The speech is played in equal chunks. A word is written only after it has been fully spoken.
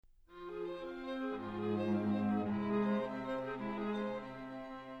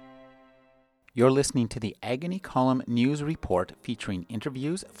You're listening to the Agony Column News Report featuring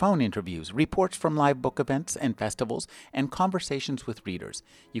interviews, phone interviews, reports from live book events and festivals, and conversations with readers.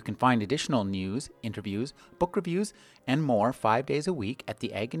 You can find additional news, interviews, book reviews, and more 5 days a week at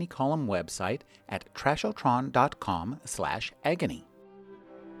the Agony Column website at trashotron.com/agony.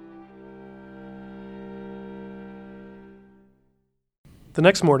 The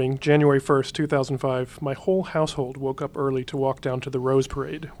next morning, January 1st, 2005, my whole household woke up early to walk down to the Rose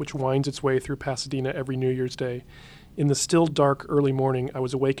Parade, which winds its way through Pasadena every New Year's Day. In the still dark early morning, I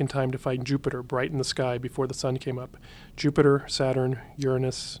was awake in time to find Jupiter bright in the sky before the sun came up. Jupiter, Saturn,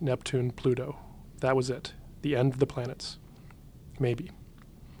 Uranus, Neptune, Pluto. That was it. The end of the planets. Maybe.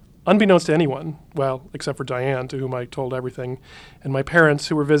 Unbeknownst to anyone, well, except for Diane, to whom I told everything, and my parents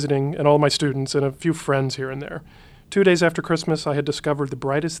who were visiting, and all my students, and a few friends here and there. 2 days after Christmas, I had discovered the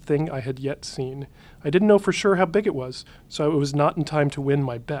brightest thing I had yet seen. I didn't know for sure how big it was, so it was not in time to win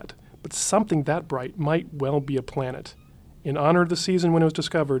my bet. But something that bright might well be a planet. In honor of the season when it was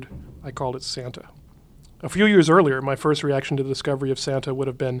discovered, I called it Santa. A few years earlier, my first reaction to the discovery of Santa would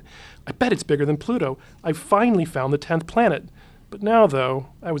have been, I bet it's bigger than Pluto. I finally found the 10th planet. But now, though,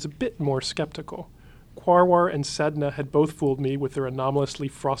 I was a bit more skeptical. Quarwar and Sedna had both fooled me with their anomalously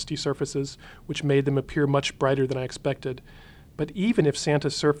frosty surfaces, which made them appear much brighter than I expected. But even if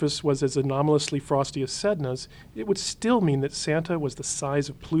Santa's surface was as anomalously frosty as Sedna's, it would still mean that Santa was the size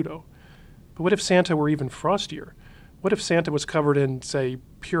of Pluto. But what if Santa were even frostier? What if Santa was covered in, say,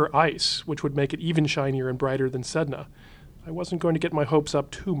 pure ice, which would make it even shinier and brighter than Sedna? I wasn't going to get my hopes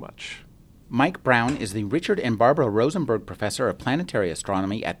up too much. Mike Brown is the Richard and Barbara Rosenberg Professor of Planetary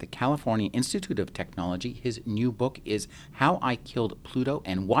Astronomy at the California Institute of Technology. His new book is How I Killed Pluto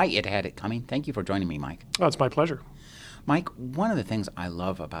and Why It Had It Coming. Thank you for joining me, Mike. Oh, it's my pleasure. Mike, one of the things I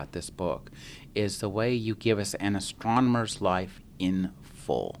love about this book is the way you give us an astronomer's life in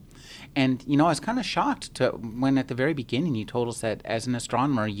full. And, I was kind of shocked when at the very beginning you told us that as an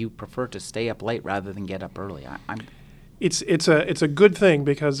astronomer you prefer to stay up late rather than get up early. It's a good thing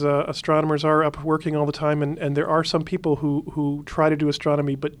because astronomers are up working all the time, and there are some people who try to do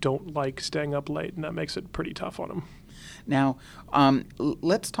astronomy but don't like staying up late, and that makes it pretty tough on them. Now,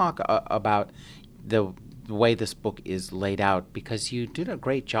 let's talk about the way this book is laid out, because you did a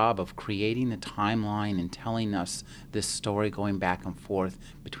great job of creating the timeline and telling us this story going back and forth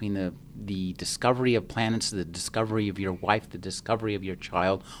between the discovery of planets, the discovery of your wife, the discovery of your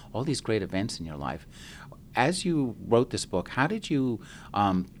child, all these great events in your life. As you wrote this book, how did you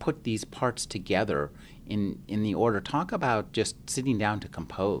put these parts together in the order? Talk about just sitting down to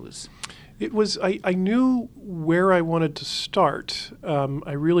compose. It was I knew where I wanted to start.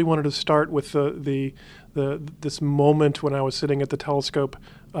 I really wanted to start with this moment when I was sitting at the telescope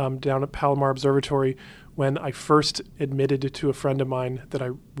down at Palomar Observatory when I first admitted to a friend of mine that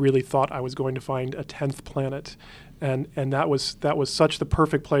I really thought I was going to find a 10th planet. And that was such the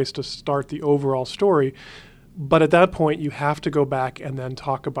perfect place to start the overall story. But at that point, you have to go back and then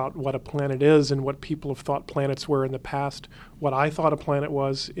talk about what a planet is and what people have thought planets were in the past, what I thought a planet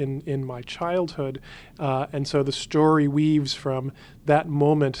was in my childhood. And so the story weaves from that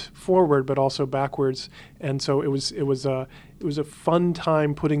moment forward, but also backwards. And so it was a fun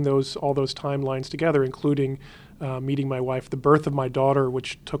time putting all those timelines together, including meeting my wife, the birth of my daughter,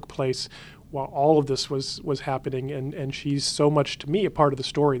 which took place while all of this was happening, and she's so much to me a part of the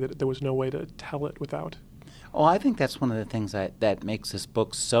story that there was no way to tell it without. Oh, I think that's one of the things that makes this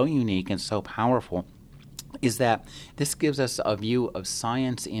book so unique and so powerful, is that this gives us a view of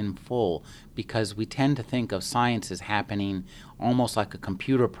science in full, because we tend to think of science as happening almost like a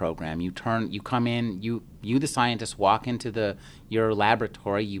computer program. You come in, you the scientist walk into your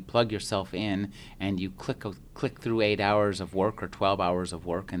laboratory, you plug yourself in, and you click through 8 hours of work or 12 hours of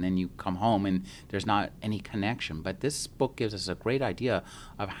work, and then you come home and there's not any connection. But this book gives us a great idea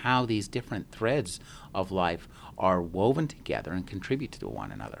of how these different threads of life are woven together and contribute to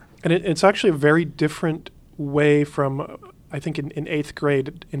one another. And it's actually a very different way from, I think in 8th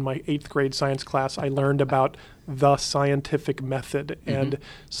grade, in my 8th grade science class, I learned about the scientific method. Mm-hmm. And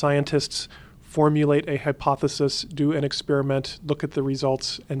scientists formulate a hypothesis, do an experiment, look at the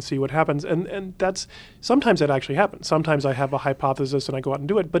results, and see what happens. And sometimes that actually happens. Sometimes I have a hypothesis and I go out and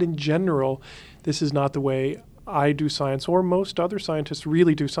do it. But in general, this is not the way I do science, or most other scientists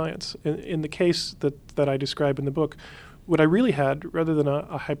really do science. In the case that I describe in the book, what I really had, rather than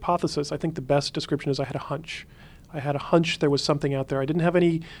a hypothesis, I think the best description is I had a hunch. I had a hunch there was something out there. I didn't have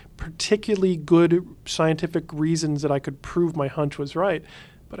any particularly good scientific reasons that I could prove my hunch was right,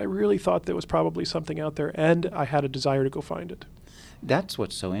 but I really thought there was probably something out there, and I had a desire to go find it. That's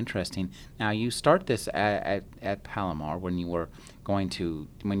what's so interesting. Now, you start this at Palomar when you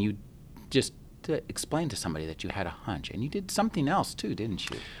just to explain to somebody that you had a hunch, and you did something else too, didn't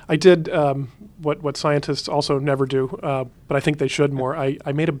you? I did what scientists also never do, but I think they should more.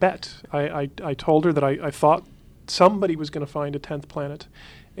 I made a bet. I told her that I thought somebody was going to find a 10th planet.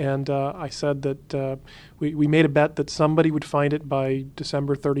 And I said that we made a bet that somebody would find it by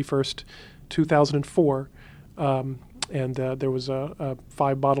December 31st, 2004. And there was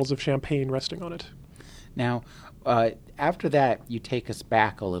 5 bottles of champagne resting on it. Now, after that, you take us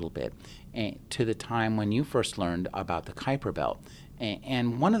back a little bit to the time when you first learned about the Kuiper Belt.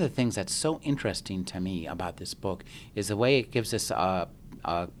 And one of the things that's so interesting to me about this book is the way it gives us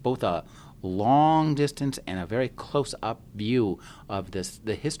both a long distance and a very close-up view of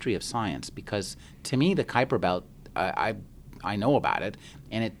the history of science. Because to me, the Kuiper Belt, I know about it,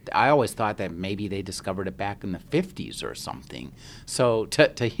 and I always thought that maybe they discovered it back in the 50s or something. So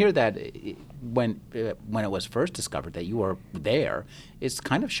to hear that when it was first discovered that you were there is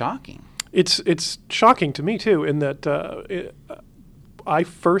kind of shocking. It's shocking to me too, in that I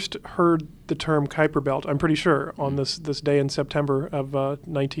first heard the term Kuiper Belt, I'm pretty sure, on this day in September of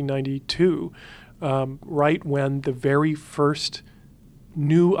 1992, right when the very first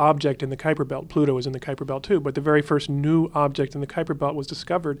new object in the Kuiper Belt, Pluto is in the Kuiper Belt too, but the very first new object in the Kuiper Belt was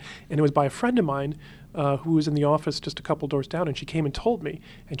discovered, and it was by a friend of mine who was in the office just a couple doors down, and she came and told me,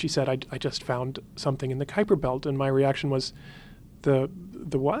 and she said, I just found something in the Kuiper Belt, and my reaction was, the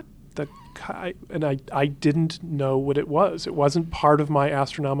what? And I didn't know what it was. It wasn't part of my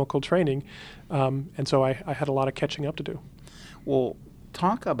astronomical training, and so I had a lot of catching up to do. Well,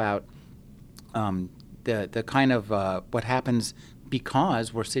 talk about the kind of what happens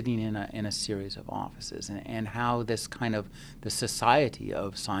because we're sitting in a series of offices, and how this kind of the society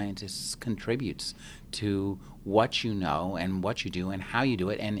of scientists contributes to what you know and what you do and how you do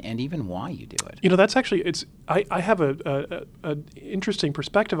it and even why you do it. You know, that's actually I have an interesting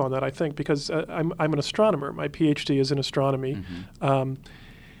perspective on that, I think, because I'm an astronomer. My PhD is in astronomy, but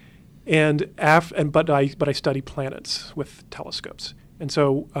I study planets with telescopes. And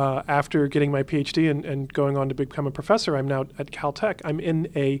so after getting my PhD and going on to become a professor, I'm now at Caltech. I'm in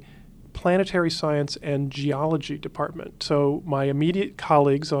a planetary science and geology department. So my immediate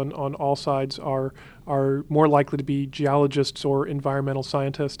colleagues on all sides are more likely to be geologists or environmental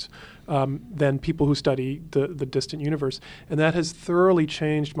scientists than people who study the distant universe. And that has thoroughly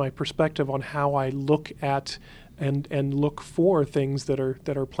changed my perspective on how I look at and look for things that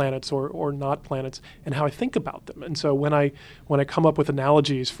are planets or not planets, and how I think about them. And so when I come up with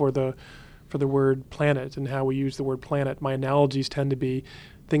analogies for the word planet and how we use the word planet, my analogies tend to be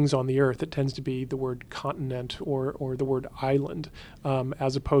things on the Earth. It tends to be the word continent or the word island,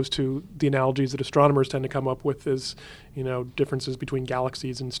 as opposed to the analogies that astronomers tend to come up with is, differences between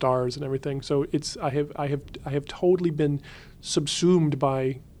galaxies and stars and everything. So I have totally been subsumed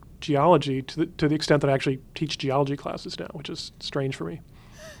by geology to the extent that I actually teach geology classes now, which is strange for me.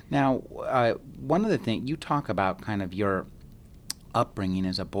 Now, one of the things you talk about, kind of your upbringing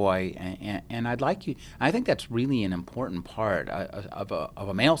as a boy, and I'd like you. I think that's really an important part of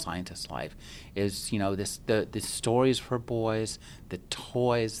a male scientist's life. Is the stories for boys, the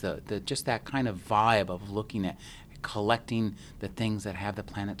toys, the just that kind of vibe of looking at collecting the things that have the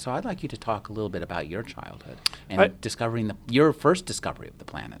planet. So I'd like you to talk a little bit about your childhood and discovering your first discovery of the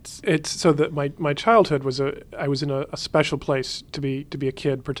planets. It's so that my childhood was I was in a special place to be a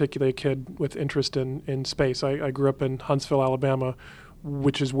kid, particularly a kid with interest in space. I grew up in Huntsville, Alabama,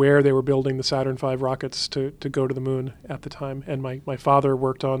 which is where they were building the Saturn V rockets to go to the moon at the time. And my father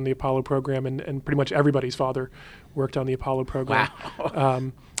worked on the Apollo program, and pretty much everybody's father worked on the Apollo program.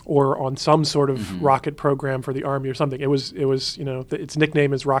 Wow. Or on some sort of rocket program for the Army or something. It was its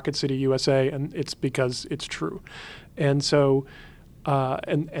nickname is Rocket City, USA, and it's because it's true. And so,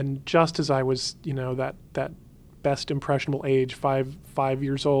 and just as I was, that best impressionable age, five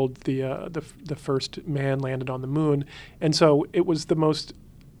years old, the first man landed on the moon, and so it was the most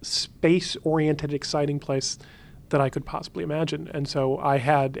space-oriented, exciting place that I could possibly imagine. And so I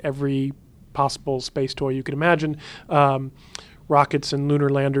had every possible space toy you could imagine. Rockets and lunar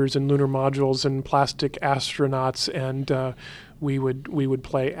landers and lunar modules and plastic astronauts, and we would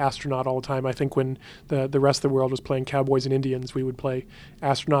play astronaut all the time. I think when the rest of the world was playing cowboys and Indians, we would play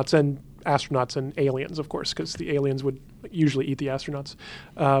astronauts and aliens, of course, because the aliens would usually eat the astronauts.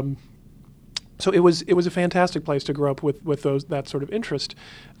 So it was a fantastic place to grow up with that sort of interest.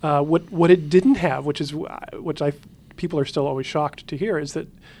 What it didn't have, which people are still always shocked to hear, is that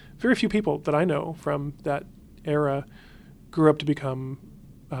very few people that I know from that era grew up to become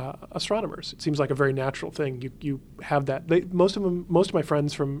astronomers. It seems like a very natural thing. You have that. Most of my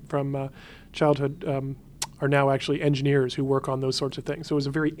friends from childhood are now actually engineers who work on those sorts of things. So it was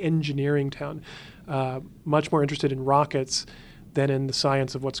a very engineering town, much more interested in rockets than in the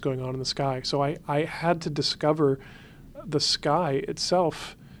science of what's going on in the sky. So I had to discover the sky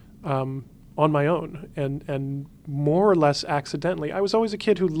itself on my own, and more or less accidentally. I was always a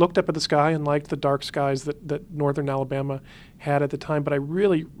kid who looked up at the sky and liked the dark skies that northern Alabama had at the time, but I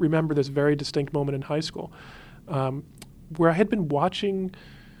really remember this very distinct moment in high school where I had been watching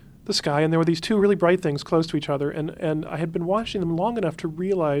the sky, and there were these two really bright things close to each other, and I had been watching them long enough to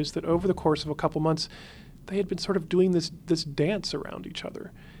realize that over the course of a couple months, they had been sort of doing this dance around each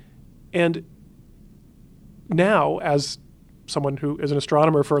other. And now, as someone who is an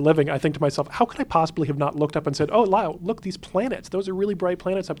astronomer for a living, I think to myself, how could I possibly have not looked up and said, "Oh, wow, look, these planets! Those are really bright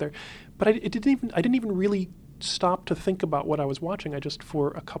planets up there." But I didn't even really stop to think about what I was watching. I just,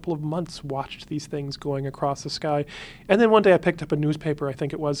 for a couple of months, watched these things going across the sky. And then one day I picked up a newspaper, I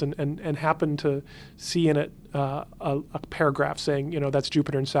think it was, and happened to see in it a paragraph saying, that's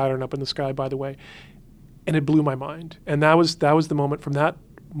Jupiter and Saturn up in the sky, by the way. And it blew my mind. And that was the moment. From that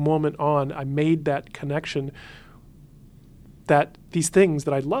moment on, I made that connection that these things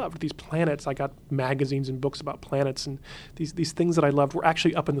that I loved, these planets, I got magazines and books about planets, and these things that I loved were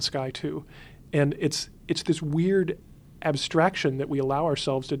actually up in the sky too. And it's this weird abstraction that we allow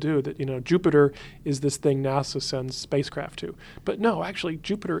ourselves to do, that Jupiter is this thing NASA sends spacecraft to. But no, actually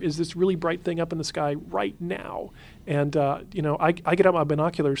Jupiter is this really bright thing up in the sky right now. And I get out my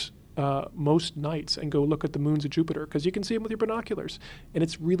binoculars most nights and go look at the moons of Jupiter, because you can see them with your binoculars, and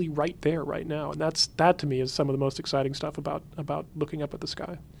it's really right there right now. And that to me is some of the most exciting stuff about looking up at the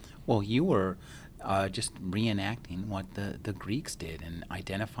sky. Well, you were just reenacting what the Greeks did and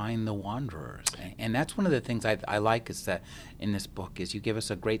identifying the wanderers. And that's one of the things I like is that in this book is you give us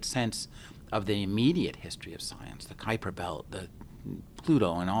a great sense of the immediate history of science, the Kuiper Belt, the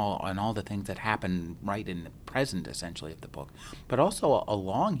Pluto, and all the things that happen right in the present, essentially, of the book, but also a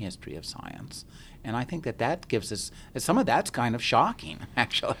long history of science. And I think that gives us some of that's kind of shocking,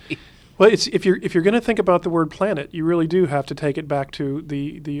 actually. Well, if you're going to think about the word planet, you really do have to take it back to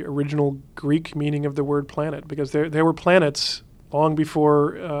the original Greek meaning of the word planet, because there were planets long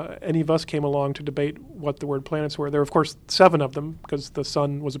before any of us came along to debate what the word planets were. There were, of course, 7 of them, because the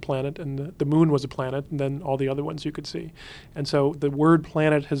sun was a planet and the moon was a planet, and then all the other ones you could see. And so the word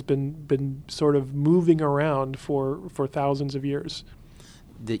planet has been sort of moving around for thousands of years.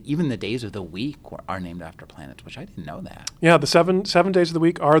 Even the days of the week are named after planets, which I didn't know that. Yeah, the seven days of the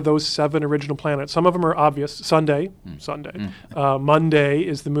week are those 7 original planets. Some of them are obvious. Sunday. Monday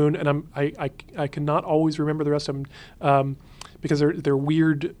is the moon, and I cannot always remember the rest of them because they're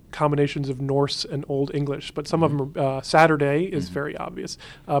weird combinations of Norse and Old English. But some of them are Saturday is very obvious.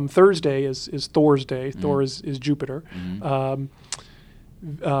 Thursday is Thor's day. Thor is Jupiter.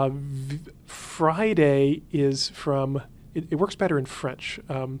 Friday is from. It works better in French,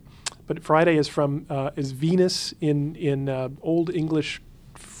 but Friday is is Venus in Old English.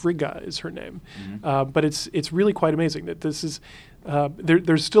 Frigga is her name, but it's really quite amazing that this is.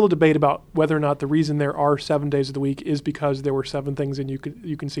 There's still a debate about whether or not the reason there are 7 days of the week is because there were 7 things you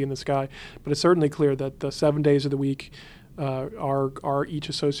can see in the sky, but it's certainly clear that the 7 days of the week are each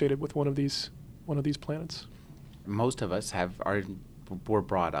associated with one of these planets. Most of us were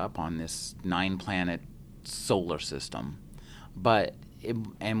brought up on this 9-planet solar system,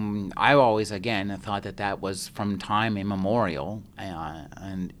 and I always again thought that was from time immemorial,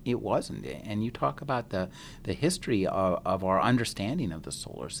 and it wasn't. And you talk about the history of our understanding of the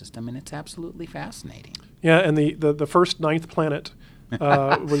solar system, and it's absolutely fascinating. Yeah, and the first 9th planet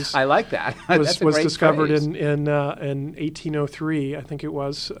was I like that. was discovered in 1803, I think it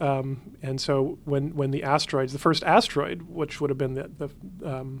was, and so when the first asteroid, which would have been the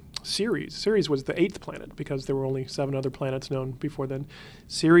Ceres was the 8th planet, because there were only 7 other planets known before then.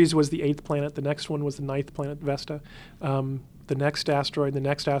 Ceres was the 8th planet. The next one was the 9th planet, Vesta. The next asteroid,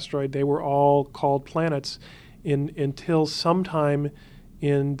 they were all called planets until sometime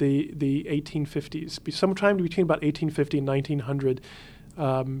in the 1850s. Sometime between about 1850 and 1900,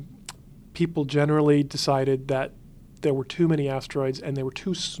 people generally decided that there were too many asteroids and they were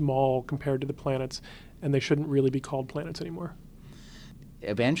too small compared to the planets, and they shouldn't really be called planets anymore.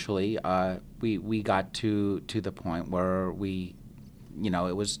 Eventually, we got to the point where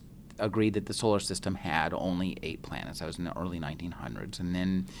it was agreed that the solar system had only 8 planets. That was in the early 1900s. And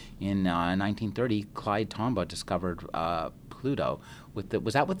then in 1930, Clyde Tombaugh discovered Pluto.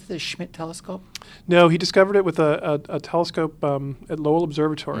 Was that with the Schmidt telescope? No, he discovered it with a telescope at Lowell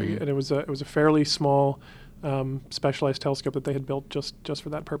Observatory, and it was a fairly small specialized telescope that they had built just for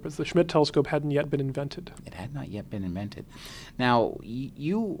that purpose. The Schmidt telescope hadn't yet been invented. It had not yet been invented. Now,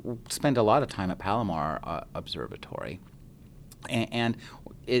 you spend a lot of time at Palomar Observatory, and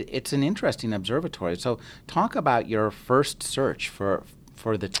it's an interesting observatory. So talk about your first search for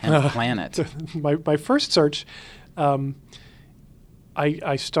the 10th planet. My first search,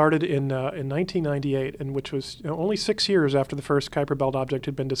 I started in 1998, and which was only 6 years after the first Kuiper Belt object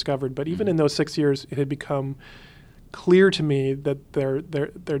had been discovered. But even in those 6 years, it had become clear to me that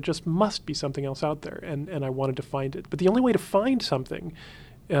there just must be something else out there, and I wanted to find it. But the only way to find something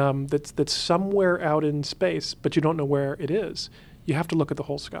that's somewhere out in space, but you don't know where it is, you have to look at the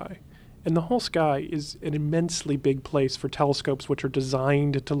whole sky. And the whole sky is an immensely big place for telescopes which are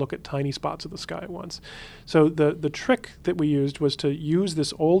designed to look at tiny spots of the sky at once. So the trick that we used was to use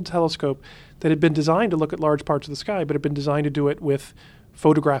this old telescope that had been designed to look at large parts of the sky, but had been designed to do it with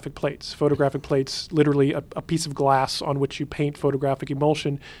photographic plates. Photographic plates, literally a piece of glass on which you paint photographic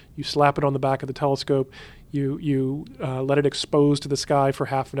emulsion. You slap it on the back of the telescope. You let it expose to the sky for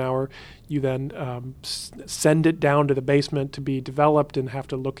half an hour. You then send it down to the basement to be developed and have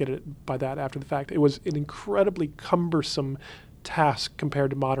to look at it by that after the fact. It was an incredibly cumbersome task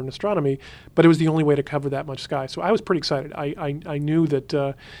compared to modern astronomy, but it was the only way to cover that much sky. So I was pretty excited. I knew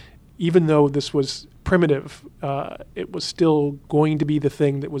that even though this was primitive, it was still going to be the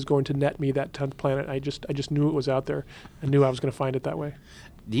thing that was going to net me that 10th planet. I just knew it was out there and knew I was going to find it that way.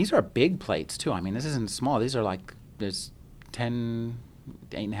 These are big plates too. I mean, this isn't small. These are like there's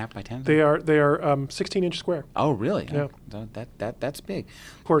 8.5 by 10. They are 16-inch square. Oh, really? Yeah. That's big.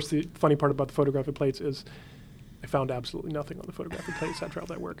 Of course, the funny part about the photographic plates is I found absolutely nothing on the photographic plates after all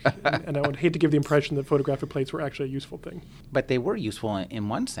that work. and I would hate to give the impression that photographic plates were actually a useful thing. But they were useful in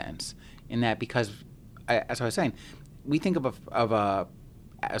one sense, in that because, as I was saying, we think of a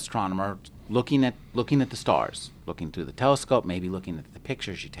astronomer looking at the stars, looking through the telescope, maybe looking at the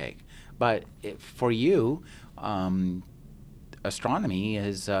pictures you take. But for you, astronomy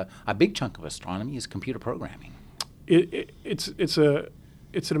is a big chunk of astronomy is computer programming. It's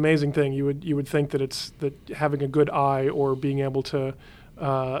an amazing thing. You would think that having a good eye or being able to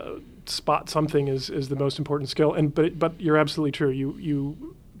spot something is the most important skill. But you're absolutely true.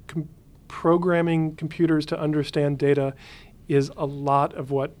 Programming computers to understand data is a lot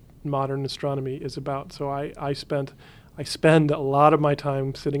of what modern astronomy is about. So I spend a lot of my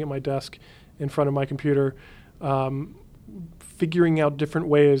time sitting at my desk in front of my computer, figuring out different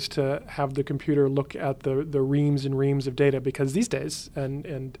ways to have the computer look at the reams and reams of data, because these days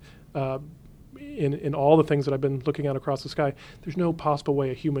and in all the things that I've been looking at across the sky, there's no possible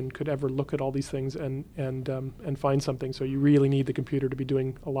way a human could ever look at all these things and find something. So you really need the computer to be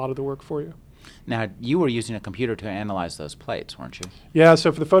doing a lot of the work for you. Now, you were using a computer to analyze those plates, weren't you? Yeah,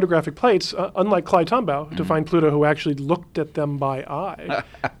 so for the photographic plates, unlike Clyde Tombaugh, to find Pluto, who actually looked at them by eye,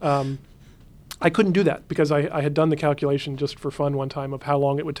 I couldn't do that because I had done the calculation just for fun one time of how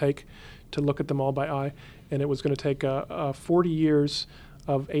long it would take to look at them all by eye, and it was going to take 40 years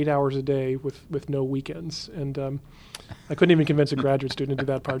of 8 hours a day with no weekends. And I couldn't even convince a graduate student to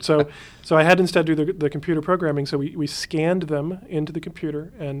do that part. So I had instead do the computer programming. So we scanned them into the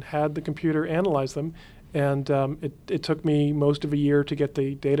computer and had the computer analyze them. And it took me most of a year to get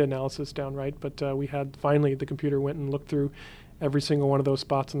the data analysis down right. But we had finally the computer went and looked through every single one of those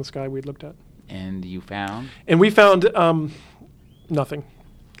spots in the sky we'd looked at. And you found? And we found nothing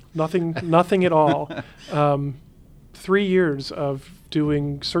at all. 3 years of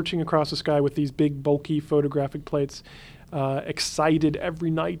searching across the sky with these big, bulky photographic plates, excited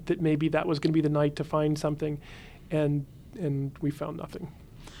every night that maybe that was going to be the night to find something, and we found nothing.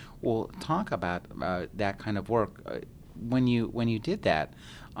 Well, talk about that kind of work. When you did that,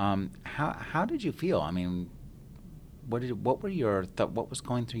 how did you feel? I mean, what was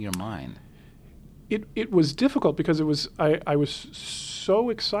going through your mind? It was difficult because I was so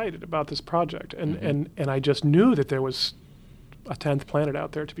excited about this project, and I just knew that there was a 10th planet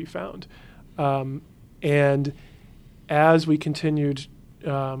out there to be found. And as we continued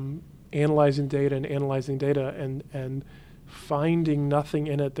analyzing data and finding nothing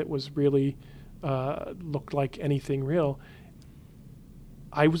in it that was really looked like anything real,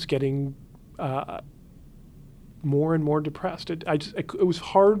 I was getting more and more depressed. It was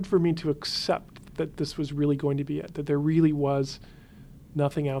hard for me to accept that this was really going to be it, that there really was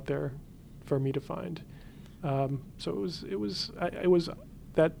nothing out there for me to find. So it was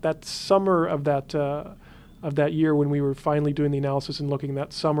that summer of that year when we were finally doing the analysis and looking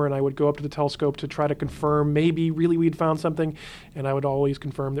that summer, and I would go up to the telescope to try to confirm maybe really we'd found something, and I would always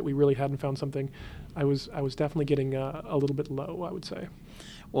confirm that we really hadn't found something. I was definitely getting a little bit low, I would say.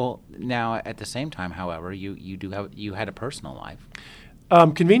 Well, now at the same time, however, you had a personal life.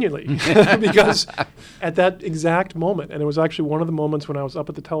 Conveniently, because at that exact moment, and it was actually one of the moments when I was up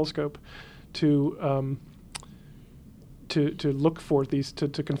at the telescope to look for these,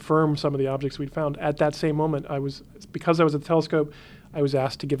 to confirm some of the objects we'd found. At that same moment, because I was at the telescope, I was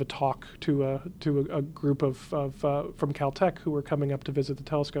asked to give a talk to a group of from Caltech who were coming up to visit the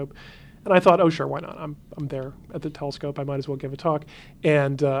telescope. And I thought, oh, sure, why not? I'm there at the telescope. I might as well give a talk.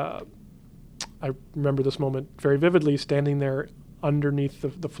 And I remember this moment very vividly, standing there underneath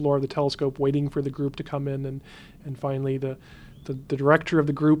the floor of the telescope, waiting for the group to come in. And finally, the director of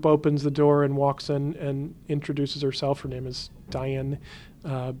the group opens the door and walks in and introduces herself. Her name is Diane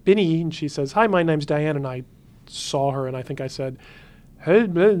Binney. And she says, hi, my name's Diane. And I saw her, and I think I said, hey,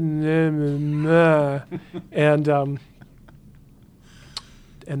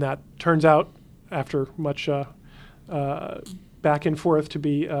 and that turns out, after much back and forth, to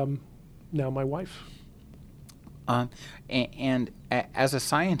be now my wife. And as a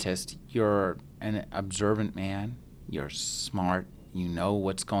scientist, you're an observant man. You're smart. You know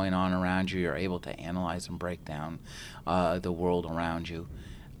what's going on around you. You're able to analyze and break down the world around you.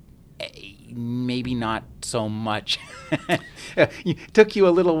 Maybe not so much. It took you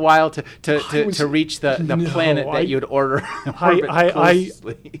a little while to reach the planet that you'd orbit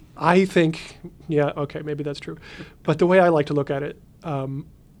closely. I think, yeah, okay, maybe that's true. But the way I like to look at it,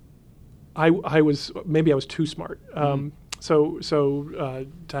 I was too smart. So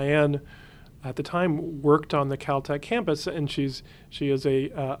Diane, at the time, worked on the Caltech campus, and she is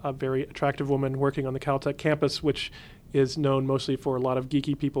a very attractive woman working on the Caltech campus, which is known mostly for a lot of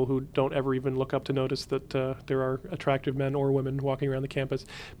geeky people who don't ever even look up to notice that there are attractive men or women walking around the campus.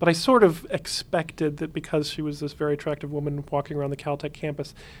 But I sort of expected that because she was this very attractive woman walking around the Caltech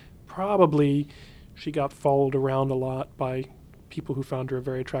campus, probably she got followed around a lot by people who found her a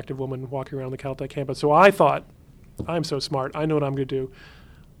very attractive woman walking around the Caltech campus. So I thought, I'm so smart, I know what I'm going to do.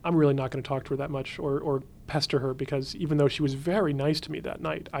 I'm really not going to talk to her that much or pester her, because even though she was very nice to me that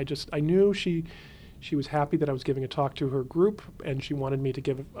night, I knew she was happy that I was giving a talk to her group, and she wanted me to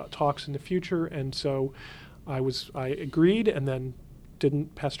give talks in the future. And so I agreed, and then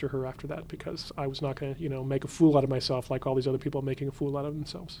didn't pester her after that, because I was not going to, make a fool out of myself like all these other people making a fool out of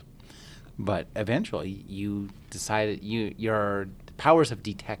themselves. But eventually, you decided your powers of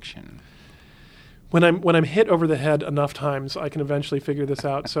detection. When I'm hit over the head enough times, I can eventually figure this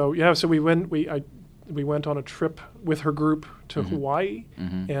out. So yeah, so we went on a trip with her group to Hawaii,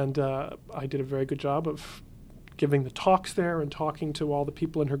 and I did a very good job of giving the talks there and talking to all the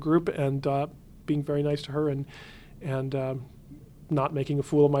people in her group, and being very nice to her, and not making a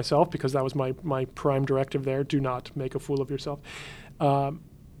fool of myself, because that was my prime directive there: do not make a fool of yourself.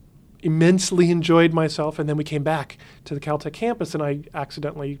 Immensely enjoyed myself, and then we came back to the Caltech campus, and I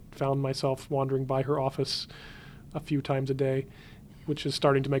accidentally found myself wandering by her office a few times a day, which is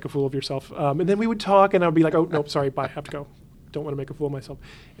starting to make a fool of yourself. And then we would talk, and I would be like, oh, nope, sorry, bye, I have to go. Don't want to make a fool of myself.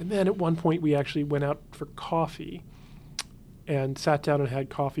 And then at one point, we actually went out for coffee and sat down and had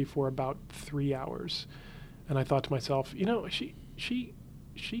coffee for about 3 hours. And I thought to myself,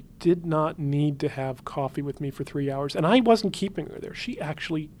 she did not need to have coffee with me for 3 hours. And I wasn't keeping her there. She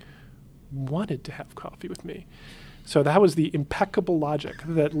actually wanted to have coffee with me. So that was the impeccable logic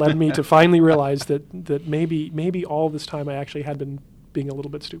that led me to finally realize that maybe all this time I actually had been being a little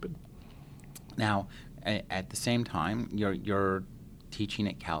bit stupid. Now, at the same time, you're teaching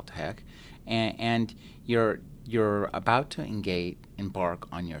at Caltech, and you're about to embark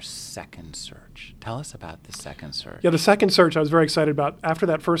on your second search. Tell us about the second search. Yeah, the second search I was very excited about. After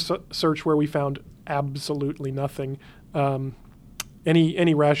that first search where we found absolutely nothing,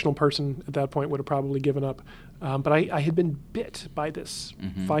 any rational person at that point would have probably given up. But I had been bit by this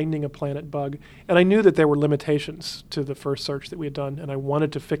finding a planet bug, and I knew that there were limitations to the first search that we had done, and I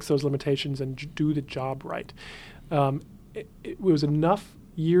wanted to fix those limitations and do the job right. It was enough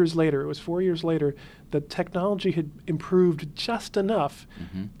years later, it was 4 years later, that technology had improved just enough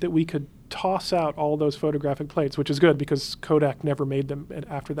that we could toss out all those photographic plates, which is good because Kodak never made them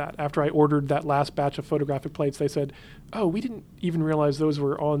after that. After I ordered that last batch of photographic plates, they said, oh, we didn't even realize those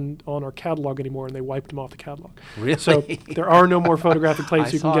were on our catalog anymore, and they wiped them off the catalog. Really? So there are no more photographic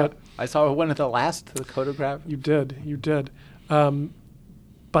plates you can get. I saw one of the last photograph. You did.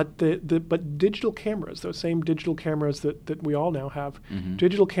 But digital cameras, those same digital cameras that we all now have,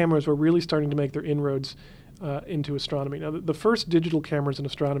 digital cameras were really starting to make their inroads into astronomy. Now, the first digital cameras in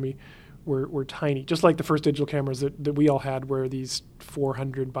astronomy were tiny, just like the first digital cameras that we all had were these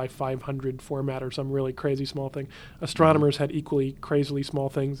 400 by 500 format or some really crazy small thing. Astronomers had equally crazily small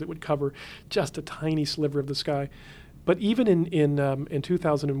things that would cover just a tiny sliver of the sky. But even in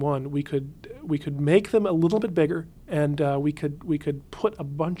 2001, we could make them a little bit bigger, and we could put a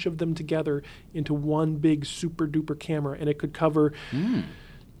bunch of them together into one big super duper camera, and it could cover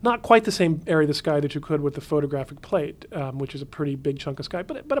not quite the same area of the sky that you could with the photographic plate, which is a pretty big chunk of sky,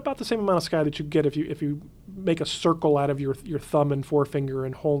 but about the same amount of sky that you get if you make a circle out of your thumb and forefinger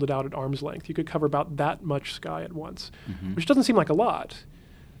and hold it out at arm's length. You could cover about that much sky at once, which doesn't seem like a lot,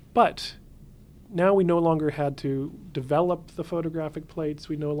 but now we no longer had to develop the photographic plates.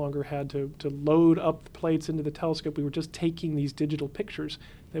 We no longer had to load up the plates into the telescope. We were just taking these digital pictures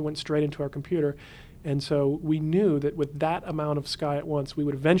that went straight into our computer. And so we knew that with that amount of sky at once, we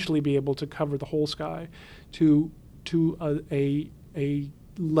would eventually be able to cover the whole sky to a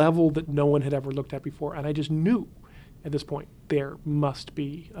level that no one had ever looked at before. And I just knew at this point there must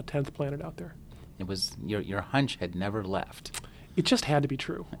be a 10th planet out there. It was your hunch had never left. It just had to be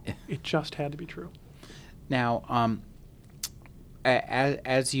true. It just had to be true. Now,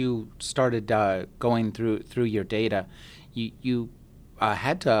 as you started going through your data, you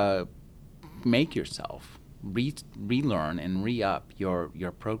had to make yourself relearn and re-up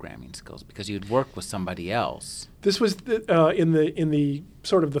your programming skills because you'd worked with somebody else. This was in the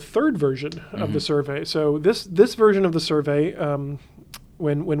sort of the third version of the survey. So this version of the survey.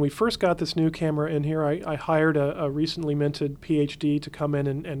 When we first got this new camera in here, I hired a recently minted PhD to come in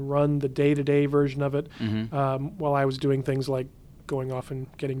and run the day-to-day version of it while I was doing things like going off and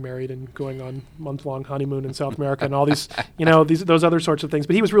getting married and going on month-long honeymoon in South America and all these, those other sorts of things.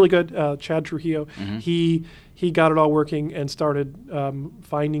 But he was really good, Chad Trujillo. He got it all working and started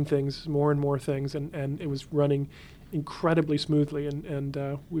finding things, more and more things, and it was running incredibly smoothly,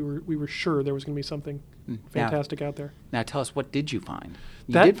 and we were sure there was going to be something fantastic out there. Now tell us, what did you find?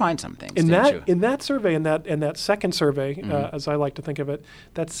 You did find some things, didn't you? In that survey, in that second survey, as I like to think of it,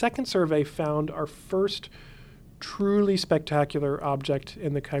 that second survey found our first truly spectacular object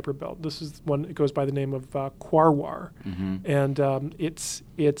in the Kuiper Belt. This is one. It goes by the name of Quarwar, and it's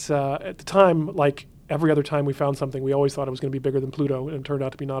at the time, like every other time we found something, we always thought it was going to be bigger than Pluto, and it turned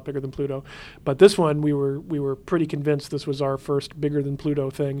out to be not bigger than Pluto. But this one, we were pretty convinced this was our first bigger than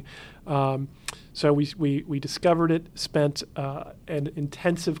Pluto thing. So we discovered it, spent an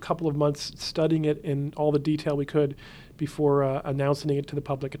intensive couple of months studying it in all the detail we could before announcing it to the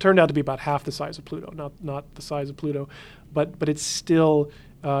public. It turned out to be about half the size of Pluto, not the size of Pluto, but it's still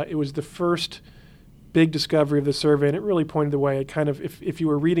it was the first big discovery of the survey, and it really pointed the way. It kind of, if you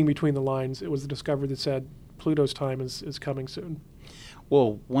were reading between the lines, it was the discovery that said Pluto's time is coming soon.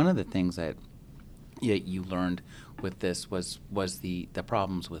 Well, one of the things that you learned with this was the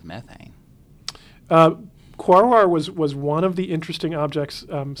problems with methane. Quarwar was one of the interesting objects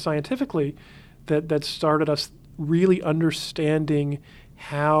scientifically that started us really understanding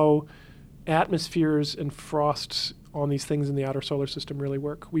how atmospheres and frosts on these things in the outer solar system really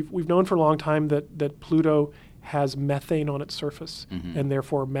work. We've known for a long time that Pluto has methane on its surface and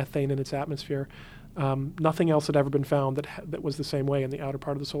therefore methane in its atmosphere. Nothing else had ever been found that was the same way in the outer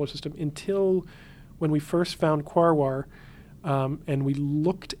part of the solar system until when we first found Quarwar and we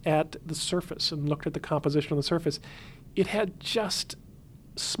looked at the surface and looked at the composition on the surface. It had just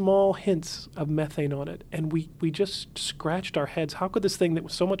small hints of methane on it, and we just scratched our heads. How could this thing that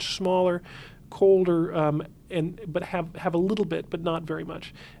was so much smaller, colder, but have a little bit, but not very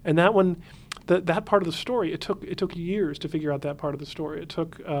much? And that one, that part of the story, it took years to figure out that part of the story. It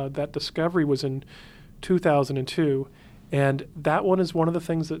took that discovery was in 2002, and that one is one of the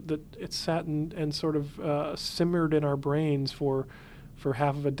things that it sat and sort of simmered in our brains for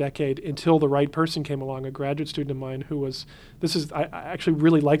half of a decade until the right person came along, a graduate student of mine who was. I actually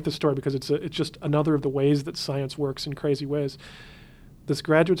really like this story because it's just another of the ways that science works in crazy ways. This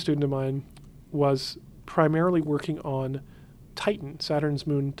graduate student of mine was primarily working on Titan, Saturn's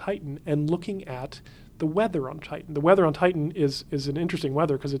moon Titan, and looking at the weather on Titan. The weather on Titan is an interesting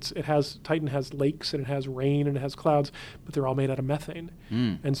weather because Titan has lakes and it has rain and it has clouds, but they're all made out of methane.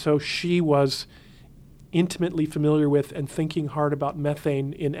 And so she was intimately familiar with and thinking hard about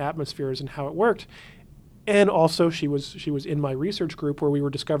methane in atmospheres and how it worked. And also she was in my research group where we were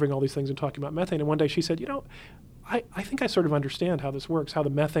discovering all these things and talking about methane. And one day she said, I think I sort of understand how this works, how the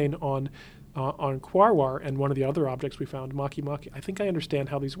methane on Quarwar and one of the other objects we found, Maki Maki, I think I understand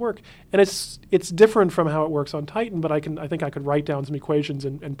how these work. And it's different from how it works on Titan, but I think I could write down some equations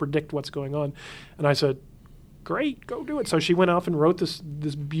and predict what's going on. And I said, great, go do it. So she went off and wrote this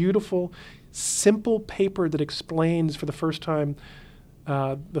beautiful, simple paper that explains for the first time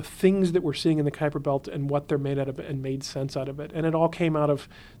the things that we're seeing in the Kuiper Belt and what they're made out of and made sense out of it. And it all came out of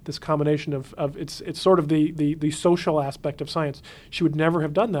this combination of it's sort of the social aspect of science. She would never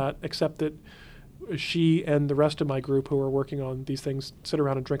have done that except that she and the rest of my group who are working on these things sit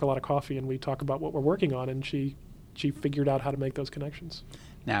around and drink a lot of coffee, and we talk about what we're working on, and she figured out how to make those connections.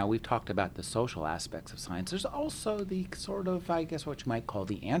 Now, we've talked about the social aspects of science. There's also the sort of, I guess, what you might call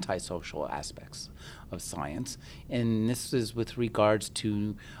the antisocial aspects of science. And this is with regards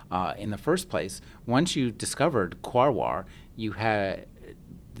to, in the first place, once you discovered Quarwar, you had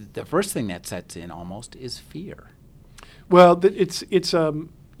the first thing that sets in almost is fear. Well, it's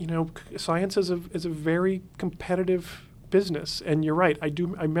science is a very competitive business, and you're right. I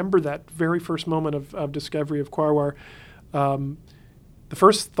remember that very first moment of discovery of Quarwar. The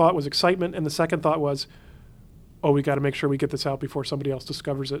first thought was excitement, and the second thought was, oh, we got to make sure we get this out before somebody else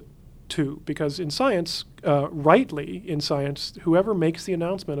discovers it too. Because in science, rightly in science, whoever makes the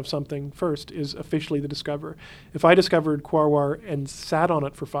announcement of something first is officially the discoverer. If I discovered Quarwar and sat on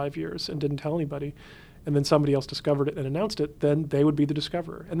it for 5 years and didn't tell anybody, and then somebody else discovered it and announced it, then they would be the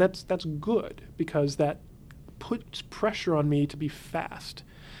discoverer. And that's good, because that puts pressure on me to be fast.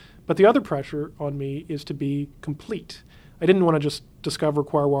 But the other pressure on me is to be complete. I didn't want to just discover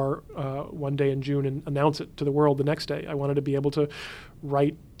Quarwar one day in June and announce it to the world the next day. I wanted to be able to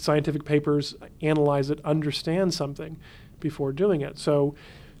write scientific papers, analyze it, understand something before doing it. So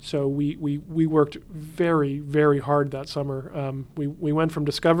we worked very, very hard that summer. We went from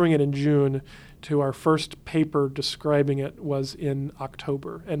discovering it in June to our first paper describing it was in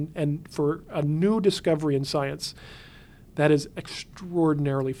October. And for a new discovery in science, that is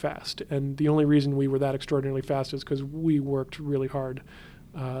extraordinarily fast. And the only reason we were that extraordinarily fast is because we worked really hard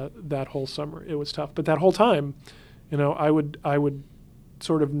that whole summer. It was tough. But that whole time, I would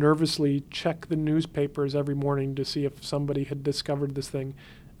sort of nervously check the newspapers every morning to see if somebody had discovered this thing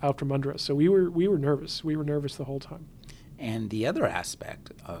out from under us. So we were nervous. We were nervous the whole time. And the other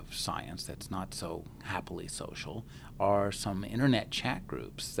aspect of science that's not so happily social are some internet chat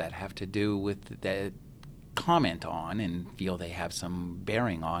groups that have to do with the comment on and feel they have some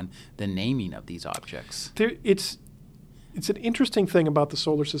bearing on the naming of these objects. It's an interesting thing about the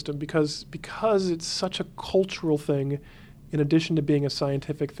solar system because it's such a cultural thing, in addition to being a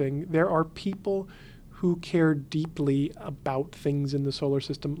scientific thing. There are people who care deeply about things in the solar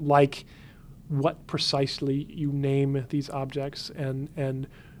system, like what precisely you name these objects and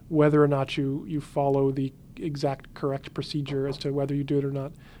whether or not you follow the exact correct procedure as to whether you do it or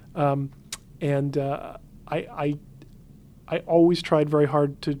not. I always tried very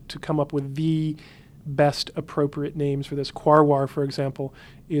hard to come up with the best appropriate names for this. Quarwar, for example,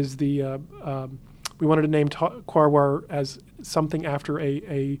 is we wanted to name Quarwar as something after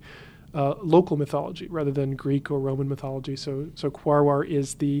a local mythology rather than Greek or Roman mythology. So Quarwar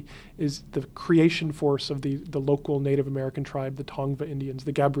is the creation force of the local Native American tribe, the Tongva Indians,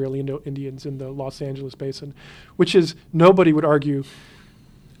 the Gabrielino Indians in the Los Angeles basin, which is, nobody would argue,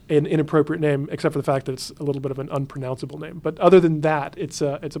 an inappropriate name, except for the fact that it's a little bit of an unpronounceable name. But other than that, it's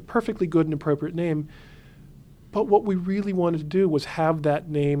a perfectly good and appropriate name. But what we really wanted to do was have that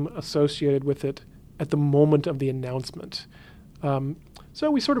name associated with it at the moment of the announcement. So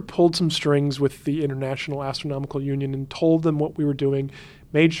we sort of pulled some strings with the International Astronomical Union and told them what we were doing,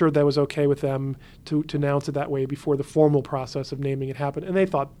 made sure that was okay with them to announce it that way before the formal process of naming it happened. And they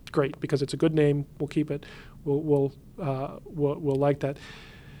thought, great, because it's a good name, we'll keep it, we'll like that.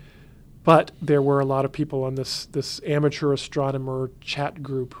 But there were a lot of people on this amateur astronomer chat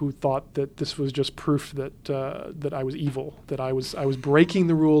group who thought that this was just proof that I was evil, that I was breaking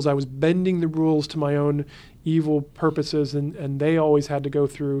the rules, I was bending the rules to my own evil purposes, and they always had to go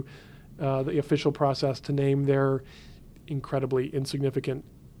through the official process to name their incredibly insignificant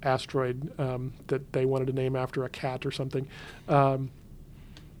asteroid that they wanted to name after a cat or something.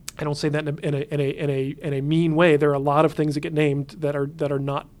 I don't say that in a mean way. There are a lot of things that get named that are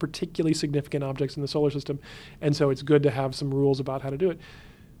not particularly significant objects in the solar system, and so it's good to have some rules about how to do it.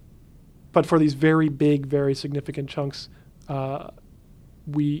 But for these very big, very significant chunks,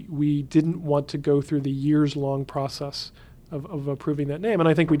 we didn't want to go through the years-long process of approving that name, and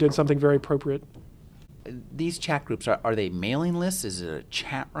I think we did something very appropriate. These chat groups, are they mailing lists? Is it a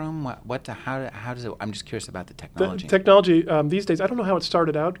chat room? How does it? I'm just curious about the technology. The technology these days, I don't know how it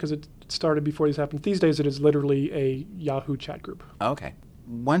started out because it started before these happened. These days, it is literally a Yahoo chat group. Okay.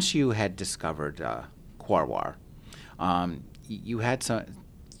 Once you had discovered Quarwar, you had some.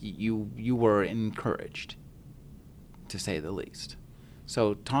 You were encouraged, to say the least.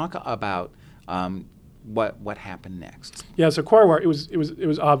 So talk about what happened next. Yeah. So Quarwar, it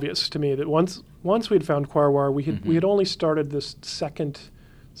was obvious to me that once we had found Quarwar, we had only started this second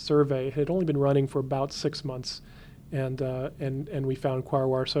survey. It had only been running for about 6 months, and we found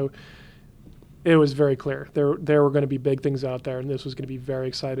Quarwar. So It was very clear. There were going to be big things out there, and this was going to be very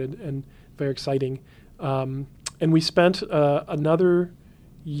exciting. And we spent another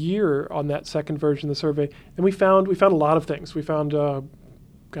year on that second version of the survey, and we found a lot of things. We found,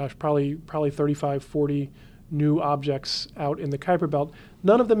 probably 35, 40 new objects out in the Kuiper Belt.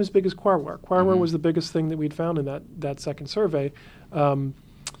 None of them as big as Quaoar. Quaoar was the biggest thing that we'd found in that second survey.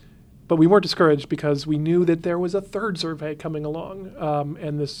 But we weren't discouraged because we knew that there was a third survey coming along.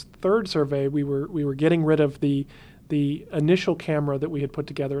 And this third survey, we were getting rid of the initial camera that we had put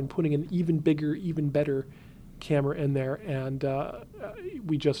together and putting an even bigger, even better camera in there. And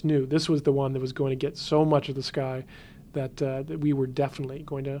we just knew this was the one that was going to get so much of the sky that we were definitely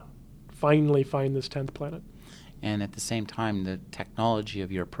going to finally find this 10th planet. And at the same time, the technology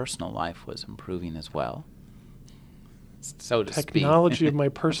of your personal life was improving as well, so to speak. Technology of my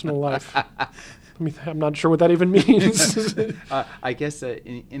personal life. I'm not sure what that even means. I guess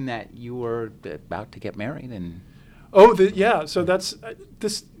in that you were about to get married, and so that's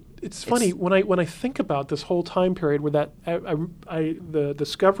this. It's funny when I think about this whole time period where the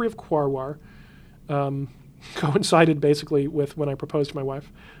discovery of Quaoar coincided basically with when I proposed to my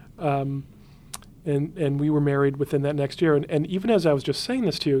wife. And we were married within that next year. And even as I was just saying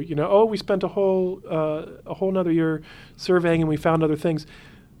this to you, we spent a whole another year surveying and we found other things.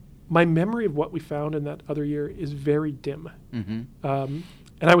 My memory of what we found in that other year is very dim. Mm-hmm. And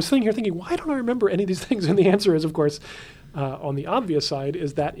I was sitting here thinking, why don't I remember any of these things? And the answer is, of course, on the obvious side,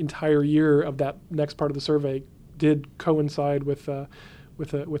 is that entire year of that next part of the survey did coincide with a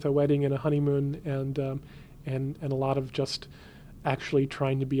wedding and a honeymoon and a lot of just actually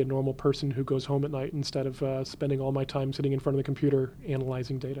trying to be a normal person who goes home at night instead of spending all my time sitting in front of the computer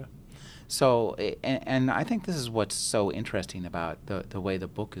analyzing data. So, and I think this is what's so interesting about the way the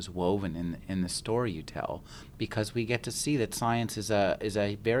book is woven in the story you tell, because we get to see that science is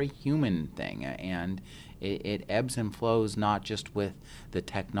a very human thing, and it ebbs and flows not just with the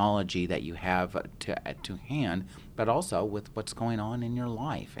technology that you have to hand, but also with what's going on in your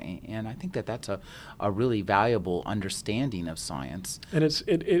life. And I think that's a really valuable understanding of science. And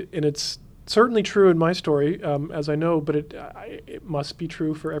it's certainly true in my story, as I know, but it must be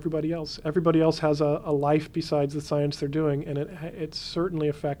true for everybody else. Everybody else has a life besides the science they're doing, and it certainly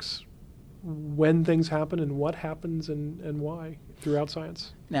affects when things happen and what happens and why throughout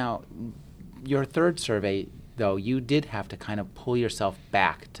science. Now, your third survey, though, you did have to kind of pull yourself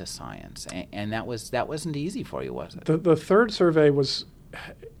back to science, and that wasn't easy for you, was it? The third survey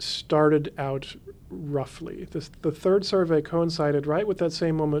started out roughly. The third survey coincided right with that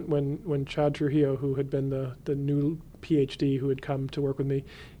same moment when Chad Trujillo, who had been the new PhD who had come to work with me,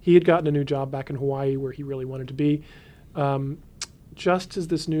 he had gotten a new job back in Hawaii where he really wanted to be. Just as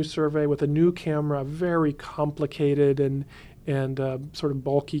this new survey with a new camera, very complicated and sort of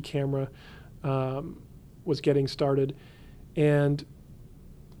bulky camera, was getting started, and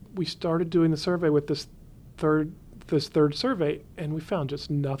we started doing the survey with this third survey, and we found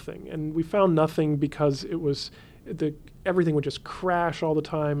just nothing. And we found nothing because it was everything would just crash all the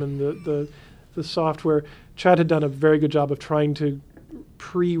time, and the software. Chad had done a very good job of trying to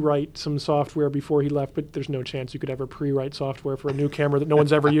pre-write some software before he left, but there's no chance you could ever pre-write software for a new camera that no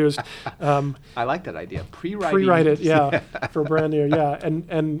one's ever used. I like that idea. Pre-write it, yeah, for brand new, yeah,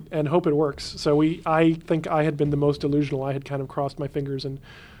 and hope it works. So I think I had been the most delusional. I had kind of crossed my fingers and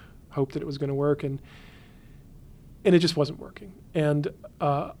hoped that it was going to work, and it just wasn't working. And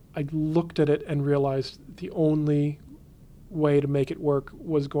I looked at it and realized the only way to make it work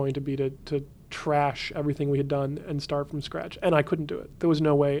was going to be to trash everything we had done and start from scratch. And I couldn't do it. There was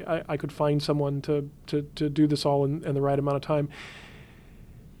no way I could find someone to do this all in the right amount of time.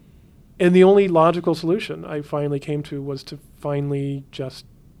 And the only logical solution I finally came to was to finally just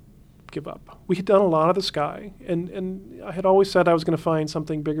give up. We had done a lot of the sky, and I had always said I was going to find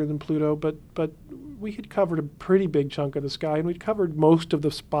something bigger than Pluto, but we had covered a pretty big chunk of the sky, and we'd covered most of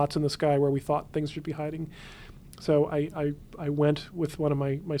the spots in the sky where we thought things should be hiding. So I went with one of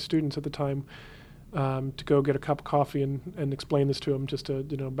my students at the time to go get a cup of coffee and explain this to him, just to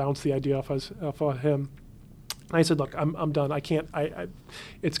bounce the idea off of him. And I said, look, I'm done. I can't.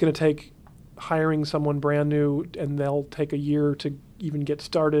 It's going to take hiring someone brand new, and they'll take a year to even get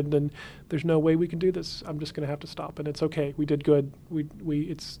started. And there's no way we can do this. I'm just going to have to stop. And it's okay. We did good.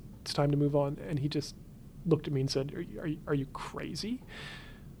 It's time to move on. And he just looked at me and said, are you crazy?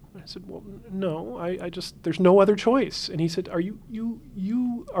 I said, well, no, I just, there's no other choice. And he said,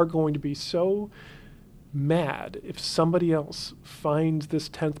 you are going to be so mad if somebody else finds this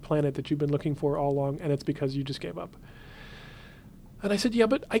 10th planet that you've been looking for all along, and it's because you just gave up. And I said, yeah,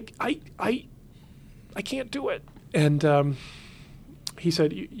 but I can't do it. And he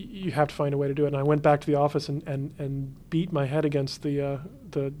said, you have to find a way to do it. And I went back to the office and beat my head against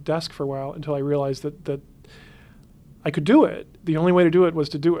the desk for a while until I realized that I could do it. The only way to do it was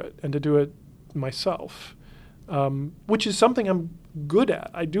to do it, and to do it myself, which is something I'm good at.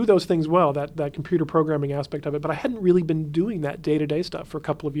 I do those things well, that computer programming aspect of it, but I hadn't really been doing that day-to-day stuff for a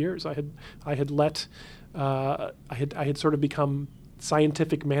couple of years. I had sort of become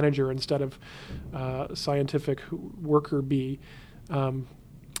scientific manager instead of scientific worker bee.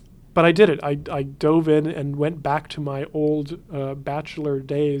 But I did it. I dove in and went back to my old bachelor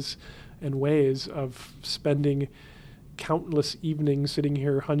days and ways of spending countless evenings sitting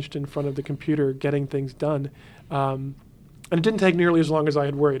here hunched in front of the computer getting things done. And it didn't take nearly as long as I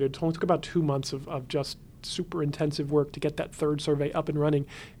had worried. It only took about 2 months of just super intensive work to get that third survey up and running.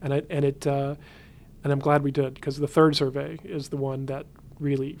 And I'm glad we did, because the third survey is the one that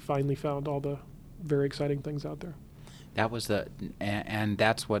really finally found all the very exciting things out there. That was and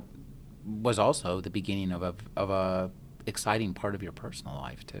that's what was also the beginning of a exciting part of your personal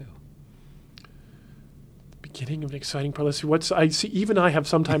life too. Beginning of an exciting part. Let's see. I see. Even I have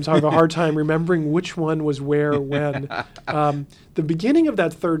sometimes have a hard time remembering which one was where when. The beginning of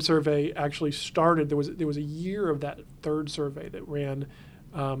that third survey actually started. There was a year of that third survey that ran,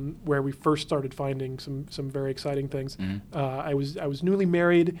 where we first started finding some very exciting things. Mm-hmm. I was newly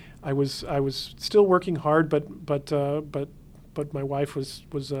married. I was still working hard, but my wife was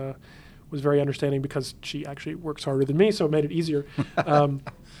very understanding, because she actually works harder than me, so it made it easier.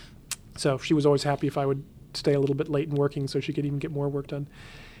 So she was always happy if I would stay a little bit late in working, so she could even get more work done.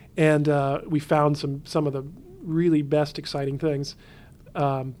 And we found some of the really best exciting things.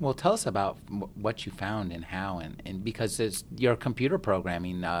 Well, tell us about what you found and how, and because it's your computer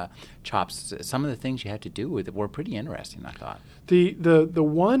programming chops, some of the things you had to do with it were pretty interesting, I thought. The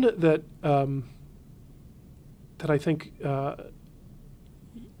one that I think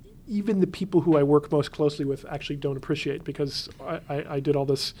even the people who I work most closely with actually don't appreciate, because I did all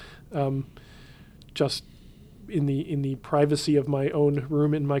this just in the privacy of my own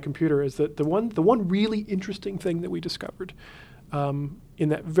room in my computer, is that the one really interesting thing that we discovered in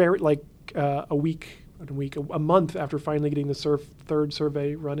that very a month after finally getting the third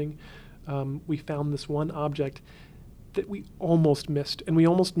survey running, we found this one object that we almost missed, and we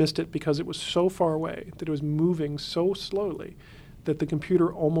almost missed it because it was so far away, that it was moving so slowly, that the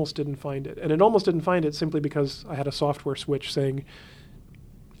computer almost didn't find it. And it almost didn't find it simply because I had a software switch saying,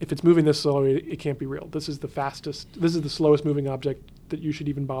 if it's moving this slowly, it can't be real. This is the slowest moving object that you should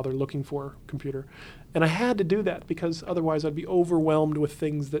even bother looking for, computer. And I had to do that, because otherwise I'd be overwhelmed with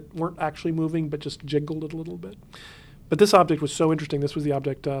things that weren't actually moving but just jiggled it a little bit. But this object was so interesting. This was the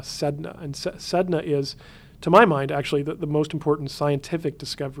object Sedna. And Sedna is, to my mind, actually the most important scientific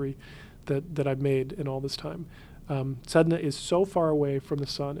discovery that I've made in all this time. Sedna is so far away from the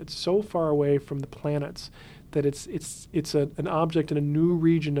sun. It's so far away from the planets that it's an object in a new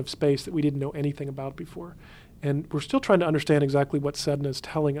region of space that we didn't know anything about before. And we're still trying to understand exactly what Sedna is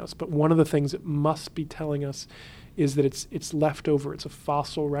telling us. But one of the things it must be telling us is that it's leftover. It's a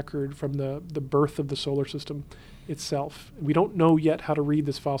fossil record from the birth of the solar system itself. We don't know yet how to read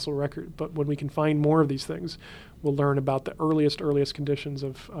this fossil record, but when we can find more of these things, we'll learn about the earliest conditions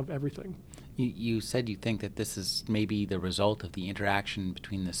of everything. You said you think that this is maybe the result of the interaction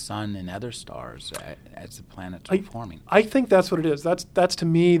between the sun and other stars as the planets are forming. I think that's what it is. That's to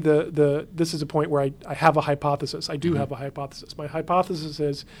me this is a point where I have a hypothesis. I do have a hypothesis. My hypothesis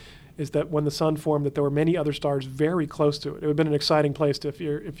is that when the sun formed, that there were many other stars very close to it. It would have been an exciting place if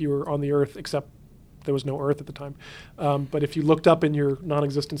you were on the Earth, except there was no Earth at the time. But if you looked up in your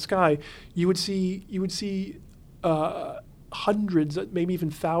non-existent sky, you would see hundreds, maybe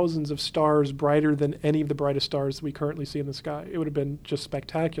even thousands of stars brighter than any of the brightest stars we currently see in the sky. It would have been just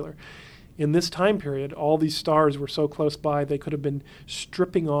spectacular. In this time period, all these stars were so close by, they could have been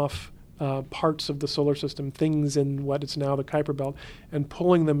stripping off parts of the solar system, things in what is now the Kuiper Belt, and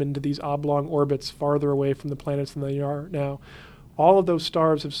pulling them into these oblong orbits farther away from the planets than they are now. All of those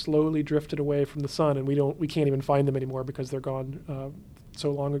stars have slowly drifted away from the sun, and we can't even find them anymore because they're gone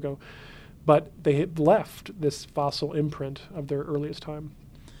so long ago. But they had left this fossil imprint of their earliest time.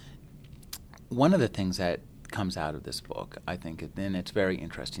 One of the things that comes out of this book, I think, and it's very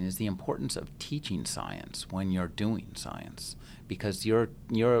interesting, is the importance of teaching science when you're doing science. Because the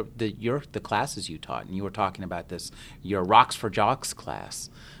classes you taught, and you were talking about this, your Rocks for Jocks class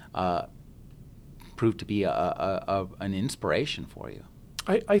proved to be an inspiration for you.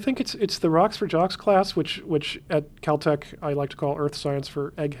 I think it's the Rocks for Jocks class, which at Caltech I like to call earth science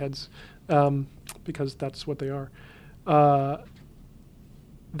for eggheads, because that's what they are.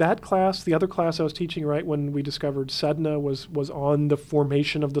 that class, the other class I was teaching right when we discovered Sedna was on the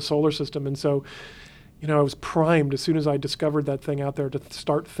formation of the solar system. And so, I was primed as soon as I discovered that thing out there to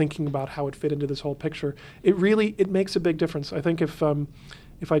start thinking about how it fit into this whole picture. It makes a big difference. I think if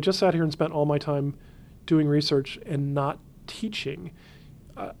I just sat here and spent all my time doing research and not teaching,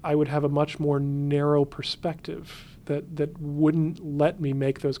 I would have a much more narrow perspective that wouldn't let me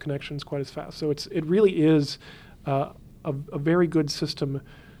make those connections quite as fast. So it really is a very good system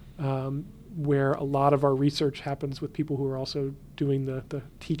where a lot of our research happens with people who are also doing the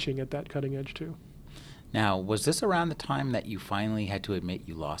teaching at that cutting edge too. Now, was this around the time that you finally had to admit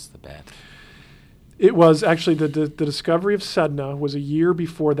you lost the bet? It was actually the discovery of Sedna was a year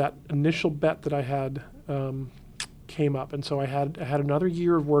before that initial bet that I had came up, and so I had another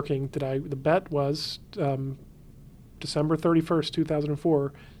year of working. The bet was December 31st,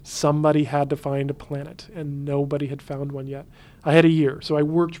 2004. Somebody had to find a planet, and nobody had found one yet. I had a year, so I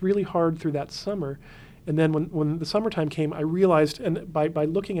worked really hard through that summer. And then when the summertime came, I realized, and by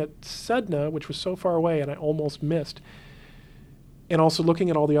looking at Sedna, which was so far away and I almost missed, and also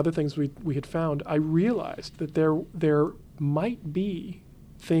looking at all the other things we had found, I realized that there might be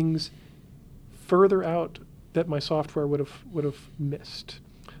things further out that my software would have missed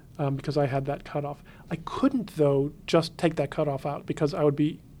because I had that cutoff. I couldn't, though, just take that cutoff out because I would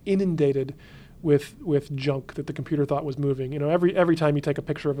be inundated with junk that the computer thought was moving. Every time you take a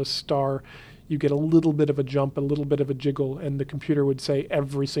picture of a star, you get a little bit of a jump, a little bit of a jiggle, and the computer would say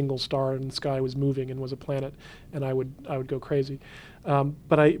every single star in the sky was moving and was a planet, and I would go crazy.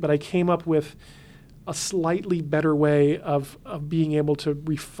 But I came up with a slightly better way of being able to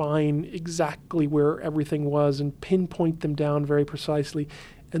refine exactly where everything was and pinpoint them down very precisely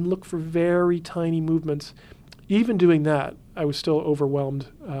and look for very tiny movements. Even doing that, I was still overwhelmed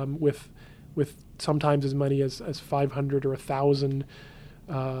with sometimes as many as 500 or 1,000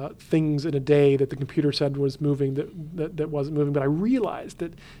 things in a day that the computer said was moving that wasn't moving. But I realized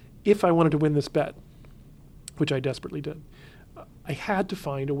that if I wanted to win this bet, which I desperately did, I had to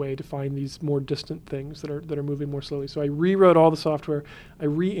find a way to find these more distant things that are moving more slowly. So I rewrote all the software. I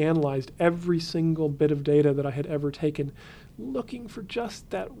reanalyzed every single bit of data that I had ever taken, looking for just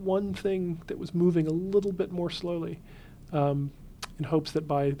that one thing that was moving a little bit more slowly, in hopes that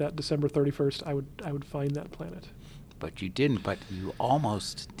by that December 31st, I would find that planet. But you didn't. But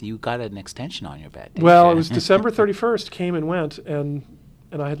you got an extension on your bet. Well, you? It was December 31st came and went, and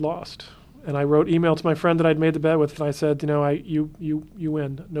I had lost. And I wrote email to my friend that I'd made the bet with, and I said, you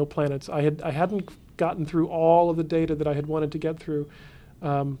win, no planets. I hadn't gotten through all of the data that I had wanted to get through,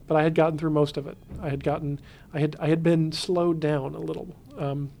 but I had gotten through most of it. I had been slowed down a little,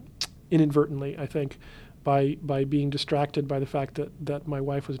 inadvertently, I think, by being distracted by the fact that my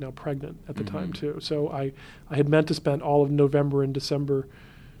wife was now pregnant at the time too. So I had meant to spend all of November and December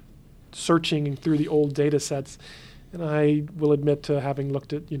searching through the old data sets. And I will admit to having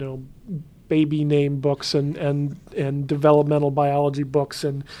looked at, baby name books and developmental biology books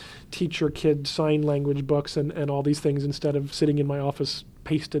and teacher-kid sign language books and all these things instead of sitting in my office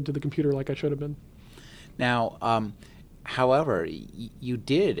pasted to the computer like I should have been. Now, however, you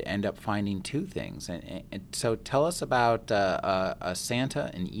did end up finding two things. And so tell us about Santa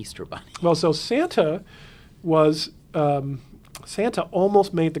and Easter Bunny. Well, so Santa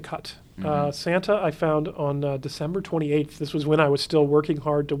almost made the cut. Santa I found on December 28th. This was when I was still working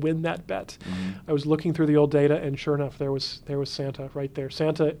hard to win that bet. I was looking through the old data, and sure enough, there was Santa right there.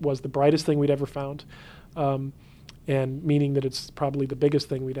 Santa was the brightest thing we'd ever found, and meaning that it's probably the biggest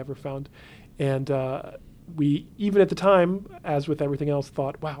thing we'd ever found. And we, even at the time, as with everything else,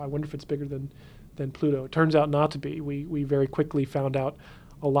 thought, wow, I wonder if it's bigger than Pluto. It turns out not to be. We very quickly found out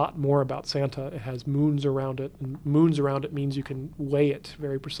a lot more about Santa. It has moons around it, and moons around it means you can weigh it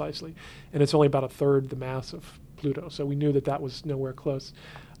very precisely, and it's only about a third the mass of Pluto. So we knew that was nowhere close,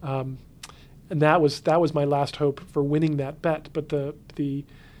 and that was my last hope for winning that bet. But the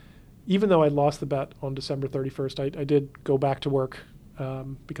even though I lost the bet on December 31st, I did go back to work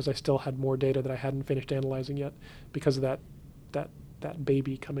because I still had more data that I hadn't finished analyzing yet because of that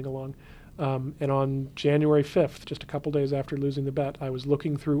baby coming along. And on January 5th, just a couple days after losing the bet, I was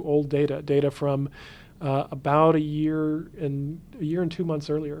looking through old data from about a year and 2 months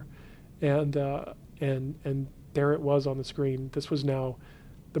earlier, and there it was on the screen. This was now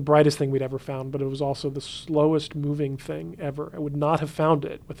the brightest thing we'd ever found, but it was also the slowest moving thing ever. I would not have found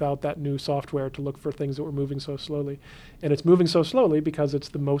it without that new software to look for things that were moving so slowly, and it's moving so slowly because it's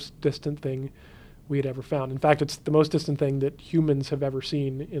the most distant thing we had ever found. In fact, it's the most distant thing that humans have ever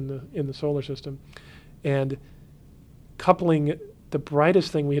seen in the solar system. And coupling the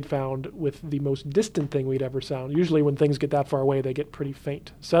brightest thing we had found with the most distant thing we'd ever found. Usually when things get that far away, they get pretty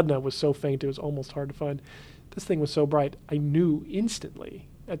faint. Sedna was so faint it was almost hard to find. This thing was so bright, I knew instantly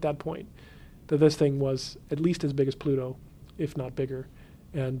at that point that this thing was at least as big as Pluto, if not bigger.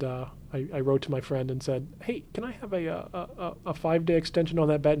 And I wrote to my friend and said, "Hey, can I have a 5-day extension on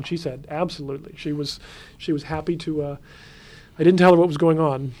that bet?" And she said, "Absolutely." She was happy to. I didn't tell her what was going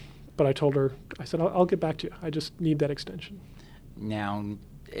on, but I told her. I said, "I'll get back to you. I just need that extension." Now,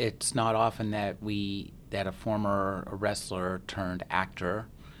 it's not often that a former wrestler turned actor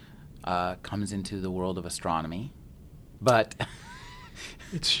comes into the world of astronomy, but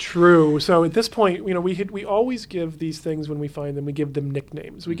it's true. So at this point, we always give these things when we find them. We give them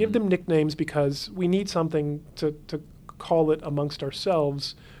nicknames. We give them nicknames because we need something to call it amongst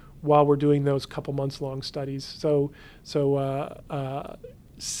ourselves while we're doing those couple months long studies. So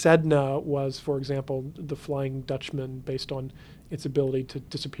Sedna was, for example, the Flying Dutchman, based on its ability to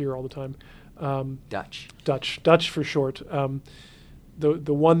disappear all the time. Dutch for short.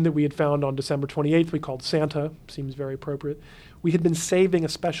 The one that we had found on December 28th, we called Santa. Seems very appropriate. We had been saving a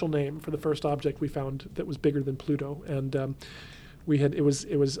special name for the first object we found that was bigger than Pluto, and it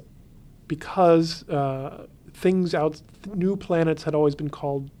was because new planets had always been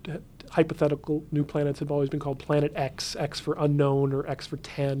called. Hypothetical new planets have always been called Planet X, X for unknown, or X for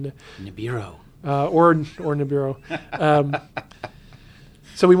 10. Nibiru. Or Nibiru.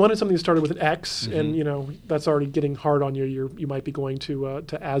 So we wanted something that started with an X, and that's already getting hard on you. You might be going to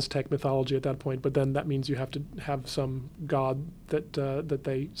Aztec mythology at that point, but then that means you have to have some god that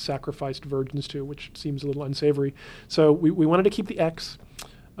they sacrificed virgins to, which seems a little unsavory. So we wanted to keep the X.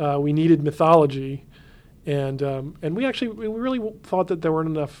 We needed mythology. And we really thought that there weren't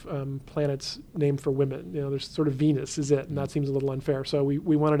enough planets named for women. There's sort of Venus is it, and that seems a little unfair. So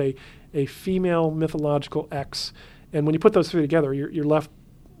we wanted a female mythological X, and when you put those three together, you're left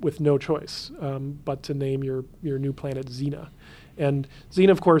with no choice but to name your new planet Xena. And Xena,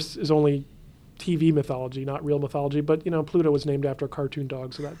 of course, is only TV mythology, not real mythology. But Pluto was named after a cartoon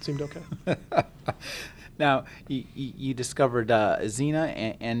dog, so that seemed okay. Now, you discovered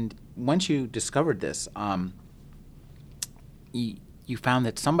Xena, and once you discovered this, you found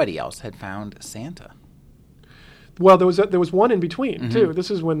that somebody else had found Santa. Well, there was one in between too.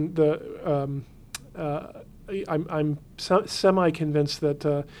 This is when I'm semi-convinced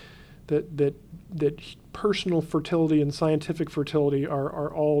that personal fertility and scientific fertility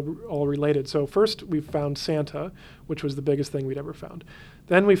are all related. So first we found Santa, which was the biggest thing we'd ever found.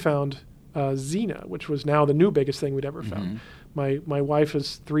 Then we found Xena, which was now the new biggest thing we'd ever found. My wife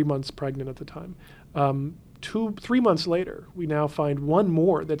is 3 months pregnant at the time. 3 months later, we now find one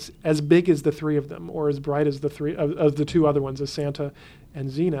more that's as big as the three of them, or as bright as the three of the two other ones, as Santa and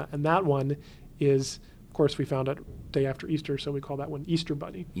Xena. And that one is, of course, we found it day after Easter, so we call that one Easter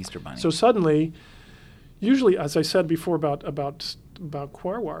Bunny. Easter Bunny. So suddenly, usually, as I said before about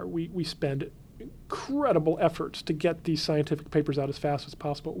Quaoar, we spend incredible efforts to get these scientific papers out as fast as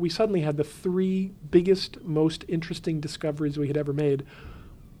possible. We suddenly had the three biggest, most interesting discoveries we had ever made,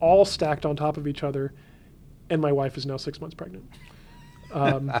 all stacked on top of each other, and my wife is now 6 months pregnant.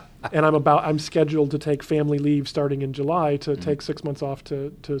 And I'm scheduled to take family leave starting in July to take 6 months off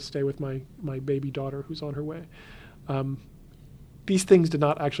to stay with my baby daughter who's on her way. These things did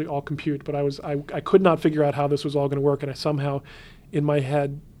not actually all compute, but I could not figure out how this was all going to work, and I somehow, in my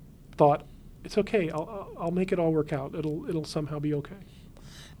head, thought, it's okay. I'll make it all work out. It'll somehow be okay.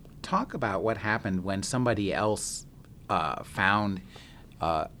 Talk about what happened when somebody else found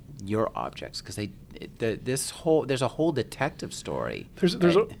your objects, because there's a whole detective story.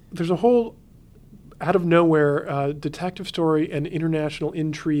 There's a whole out of nowhere detective story and international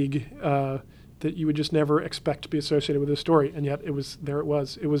intrigue that you would just never expect to be associated with this story, and yet it was.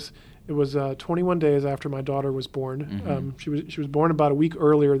 It was 21 days after my daughter was born. She was born about a week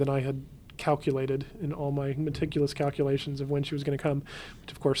earlier than I had calculated in all my meticulous calculations of when she was going to come,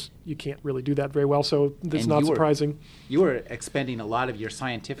 which of course you can't really do that very well, so that's not surprising. You were expending a lot of your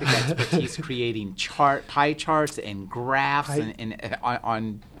scientific expertise creating pie charts and graphs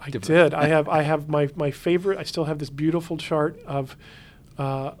on. I did. I have my favorite. I still have this beautiful chart of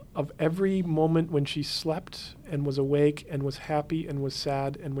every moment when she slept and was awake and was happy and was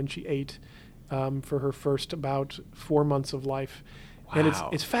sad and when she ate for her first about 4 months of life. Wow. And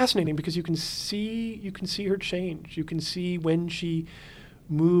it's fascinating because you can see her change. You can see when she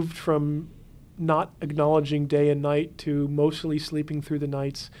moved from not acknowledging day and night to mostly sleeping through the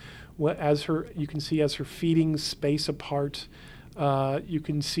nights. You can see as her feedings space apart. You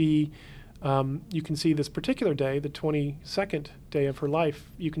can see You can see this particular day, the 22nd day of her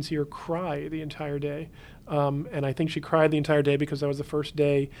life, you can see her cry the entire day. And I think she cried the entire day because that was the first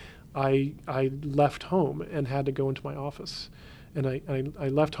day I left home and had to go into my office. And I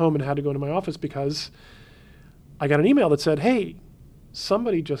left home and had to go into my office because I got an email that said, hey,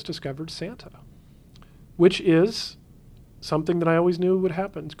 somebody just discovered Santa, which is something that I always knew would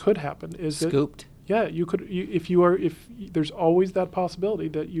happen, could happen. Is Scooped. Yeah, if there's always that possibility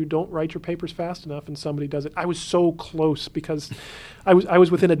that you don't write your papers fast enough and somebody does it. I was so close because I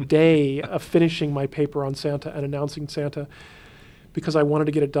was within a day of finishing my paper on Santa and announcing Santa because I wanted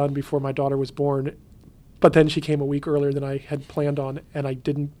to get it done before my daughter was born. But then she came a week earlier than I had planned on, and I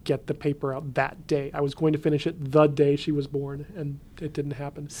didn't get the paper out that day. I was going to finish it the day she was born, and it didn't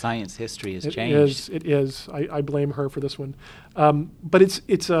happen. Science history has changed. It is. I blame her for this one. But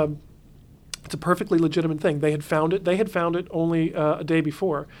it's a perfectly legitimate thing. They had found it. They had found it only a day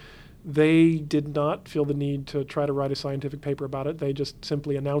before. They did not feel the need to try to write a scientific paper about it. They just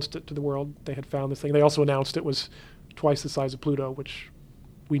simply announced it to the world. They had found this thing. They also announced it was twice the size of Pluto, which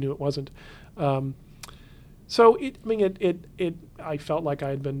we knew it wasn't. So I felt like I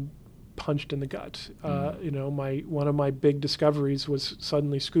had been punched in the gut. One of my big discoveries was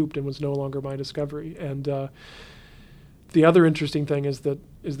suddenly scooped and was no longer my discovery. And the other interesting thing is that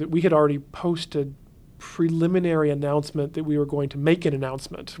we had already posted preliminary announcement that we were going to make an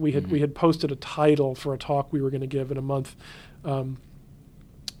announcement. We had posted a title for a talk we were going to give in a month,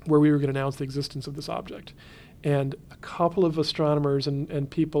 where we were going to announce the existence of this object. And a couple of astronomers and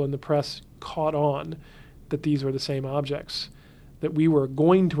people in the press caught on that these were the same objects, that we were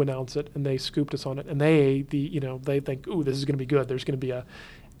going to announce it, and they scooped us on it. And they think, ooh, this is going to be good. There's going to be a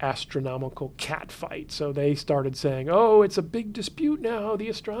astronomical cat fight. So they started saying, oh, it's a big dispute now. The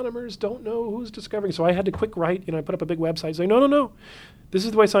astronomers don't know who's discovering. So I had to quick write, I put up a big website saying, no. This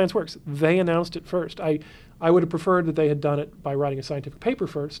is the way science works. They announced it first. I would have preferred that they had done it by writing a scientific paper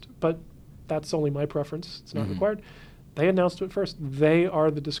first, but that's only my preference. It's not required. They announced it first. They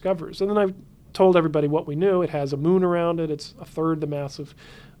are the discoverers. And then I told everybody what we knew. It has a moon around it. It's a third the mass of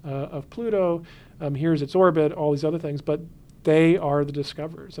Pluto. Here's its orbit, all these other things. But they are the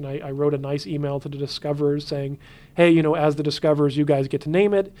discoverers. And I wrote a nice email to the discoverers saying, hey, as the discoverers, you guys get to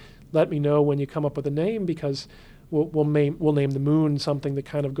name it. Let me know when you come up with a name, because we'll name the moon something that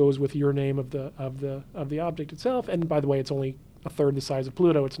kind of goes with your name of the object itself. And by the way, it's only a third the size of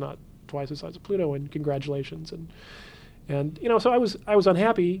Pluto. It's not twice the size of Pluto. And congratulations. And so I was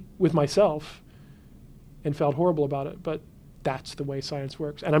unhappy with myself and felt horrible about it, but that's the way science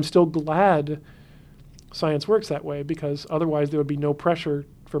works. And I'm still glad science works that way, because otherwise there would be no pressure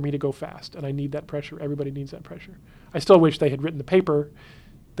for me to go fast, and I need that pressure. Everybody needs that pressure. I still wish they had written the paper.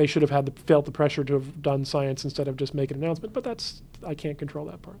 They should have felt the pressure to have done science instead of just make an announcement, but I can't control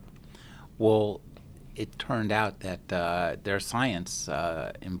that part. Well, it turned out that their science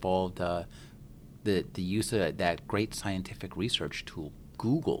involved the use of that great scientific research tool,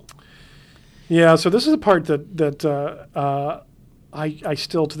 Google. Yeah, so this is a part that I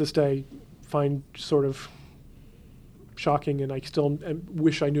still to this day find sort of shocking, and I still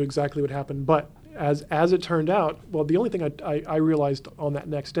wish I knew exactly what happened. But as it turned out, well, the only thing I realized on that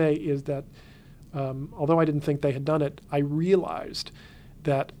next day is that although I didn't think they had done it, I realized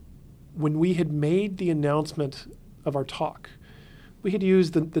that when we had made the announcement of our talk, we had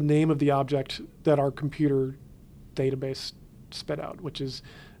used the name of the object that our computer database spit out, which is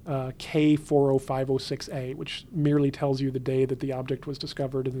K40506A, which merely tells you the day that the object was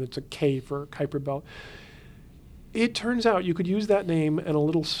discovered, and it's a K for Kuiper Belt. It turns out you could use that name and a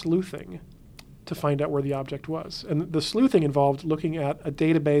little sleuthing to find out where the object was. And the sleuthing involved looking at a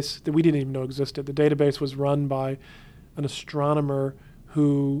database that we didn't even know existed. The database was run by an astronomer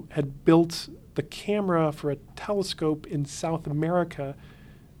who had built the camera for a telescope in South America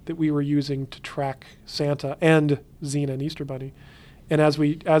that we were using to track Santa and Xena and Easter Bunny. And as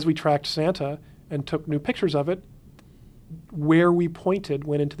we tracked Santa and took new pictures of it, where we pointed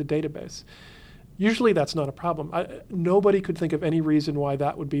went into the database. Usually that's not a problem. Nobody could think of any reason why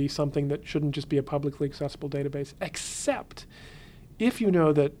that would be something that shouldn't just be a publicly accessible database, except if you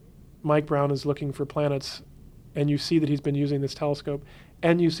know that Mike Brown is looking for planets and you see that he's been using this telescope,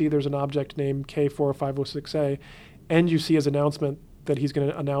 and you see there's an object named K40506A, and you see his announcement that he's going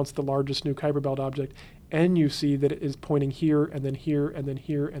to announce the largest new Kuiper Belt object, and you see that it is pointing here, and then here, and then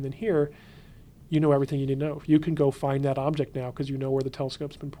here, and then here, you know everything you need to know. You can go find that object now because you know where the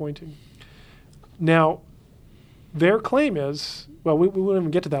telescope's been pointing. Now, their claim is, well, we won't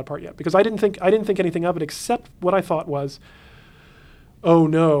even get to that part yet, because I didn't think anything of it, except what I thought was, oh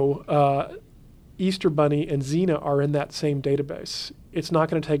no, Easter Bunny and Xena are in that same database, it's not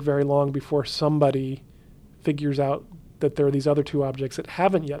going to take very long before somebody figures out that there are these other two objects that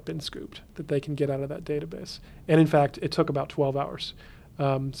haven't yet been scooped that they can get out of that database. And in fact, it took about 12 hours.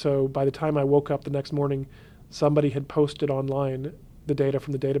 So by the time I woke up the next morning, somebody had posted online the data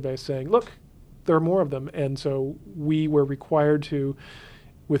from the database saying, look, there are more of them. And so we were required to,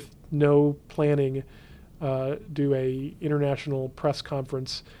 with no planning, do a international press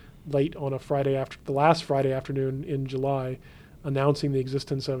conference late on the last Friday afternoon in July, announcing the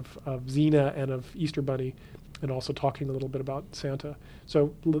existence of Xena and of Easter Bunny, and also talking a little bit about Santa.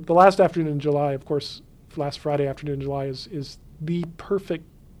 So the last afternoon in July, of course, last Friday afternoon in July is the perfect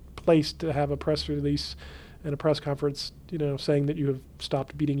place to have a press release and a press conference, saying that you have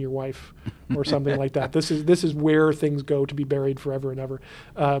stopped beating your wife or something like that. This is where things go to be buried forever and ever.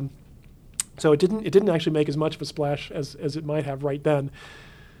 So it didn't actually make as much of a splash as it might have right then.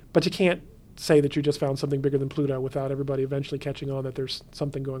 But you can't say that you just found something bigger than Pluto without everybody eventually catching on that there's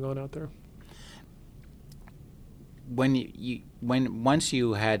something going on out there. Once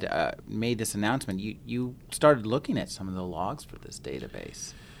you had made this announcement, you started looking at some of the logs for this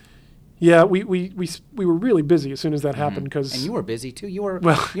database. Yeah, we were really busy as soon as that happened, because and you were busy too.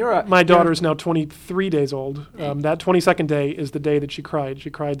 My daughter is now 23 days old. That 22nd day is the day that she cried. She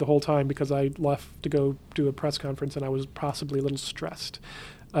cried the whole time because I left to go do a press conference, and I was possibly a little stressed.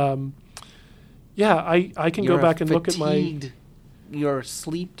 I can go back and look at my. You're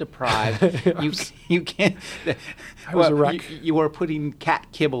sleep deprived. You can't. I was a wreck. You were putting cat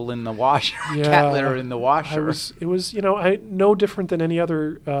kibble in the washer, cat litter in the washer. It was no different than any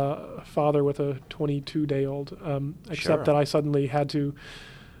other father with a 22-day-old, except that I suddenly had to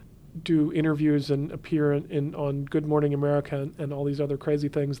do interviews and appear on Good Morning America and all these other crazy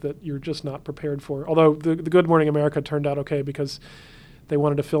things that you're just not prepared for. Although the Good Morning America turned out okay, because they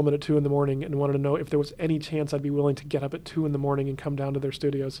wanted to film it at 2 a.m. and wanted to know if there was any chance I'd be willing to get up at 2 a.m. and come down to their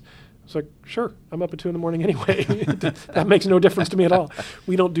studios. I was like, sure, I'm up at 2 a.m. anyway. That makes no difference to me at all.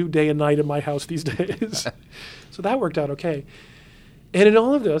 We don't do day and night in my house these days. So that worked out okay. And in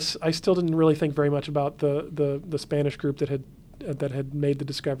all of this, I still didn't really think very much about the Spanish group that had made the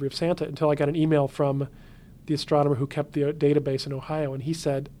discovery of Santa until I got an email from the astronomer who kept the database in Ohio, and he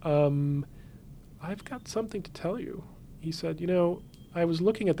said, I've got something to tell you. He said, I was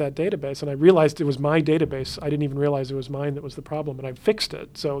looking at that database, and I realized it was my database. I didn't even realize it was mine that was the problem, and I fixed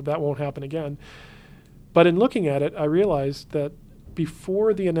it, so that won't happen again. But in looking at it, I realized that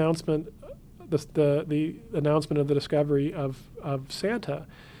before the announcement, the announcement of the discovery of Santa,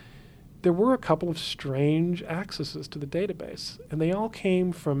 there were a couple of strange accesses to the database, and they all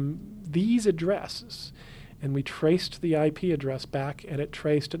came from these addresses. And we traced the IP address back, and it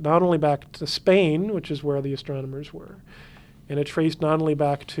traced it not only back to Spain, which is where the astronomers were, and it traced not only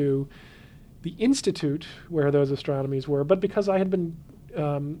back to the institute where those astronomies were, but because I had been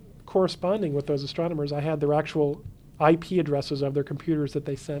corresponding with those astronomers, I had their actual IP addresses of their computers that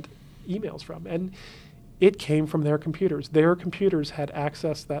they sent emails from. And it came from their computers. Their computers had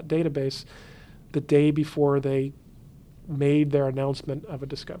accessed that database the day before they made their announcement of a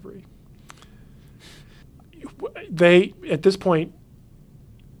discovery. At this point,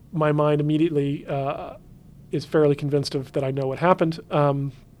 my mind immediately is fairly convinced of that I know what happened.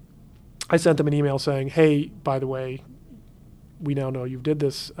 I sent them an email saying, hey, by the way, we now know you did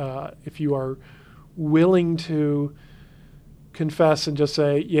this. If you are willing to confess and just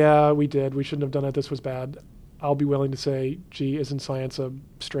say, yeah, we did, we shouldn't have done it, this was bad, I'll be willing to say, gee, isn't science a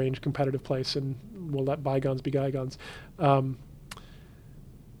strange competitive place, and we'll let bygones be bygones. But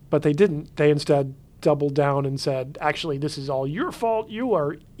they didn't. They instead doubled down and said, actually, this is all your fault. You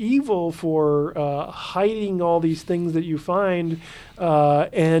are evil for hiding all these things that you find,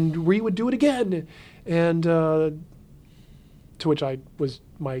 and we would do it again. And to which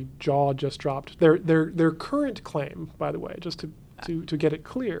my jaw just dropped. Their current claim, by the way, just to get it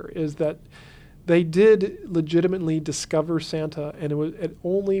clear, is that they did legitimately discover Santa, and it was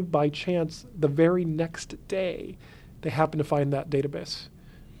only by chance the very next day they happened to find that database.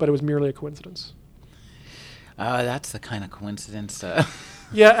 But it was merely a coincidence. That's the kind of coincidence.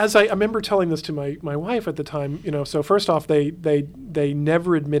 Yeah, as I remember telling this to my wife at the time, so first off, they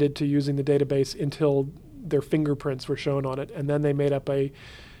never admitted to using the database until their fingerprints were shown on it, and then they made up a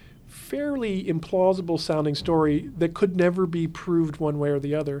fairly implausible sounding story that could never be proved one way or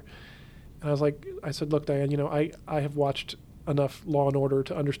the other. And I said, look, Diane, I have watched enough Law and Order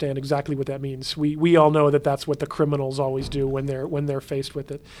to understand exactly what that means. We all know that that's what the criminals always do when they're faced with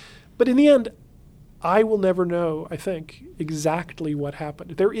it. But in the end, I will never know, I think, exactly what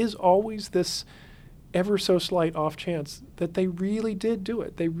happened. There is always this ever so slight off chance that they really did do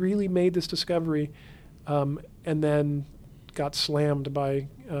it. They really made this discovery, and then got slammed by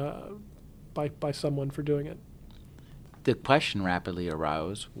someone for doing it. The question rapidly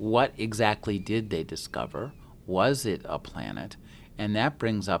arose, what exactly did they discover? Was it a planet? And that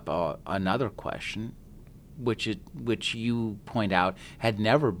brings up another question, which you point out had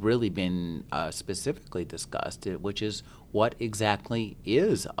never really been specifically discussed, which is, what exactly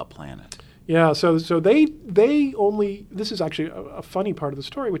is a planet? Yeah, so they only, this is actually a funny part of the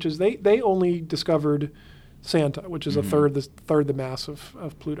story, which is they only discovered Santa, which is a third the mass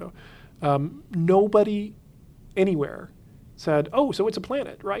of Pluto. Nobody anywhere said, oh, so it's a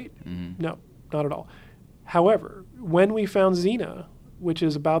planet, right? No, not at all. However, when we found Xena, which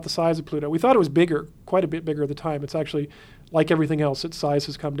is about the size of Pluto, we thought it was bigger, quite a bit bigger at the time. It's actually, like everything else, its size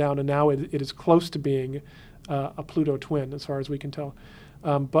has come down, and now it is close to being a Pluto twin, as far as we can tell.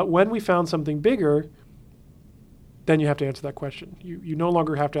 But when we found something bigger, then you have to answer that question. You no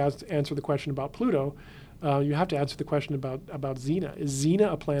longer have to answer the question about Pluto. You have to answer the question about Xena. Is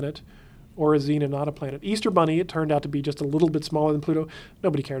Xena a planet, or is Xena not a planet? Easter Bunny, it turned out to be just a little bit smaller than Pluto.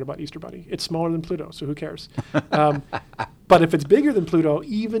 Nobody cared about Easter Bunny. It's smaller than Pluto, so who cares? But if it's bigger than Pluto,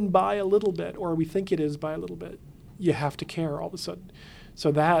 even by a little bit, or we think it is by a little bit, you have to care all of a sudden.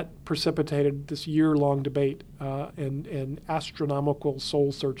 So that precipitated this year-long debate and astronomical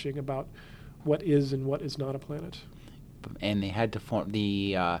soul-searching about what is and what is not a planet. And they had to form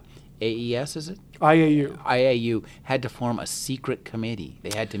the AES, is it? IAU. IAU had to form a secret committee.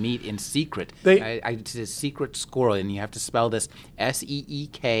 They had to meet in secret. It's a secret squirrel, and you have to spell this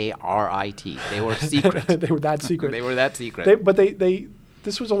SEEKRIT. They were secret. They were that secret. They were that secret.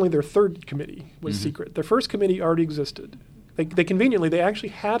 This was only their third committee was secret. Their first committee already existed. They conveniently, they actually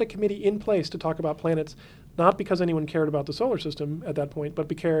had a committee in place to talk about planets, not because anyone cared about the solar system at that point, but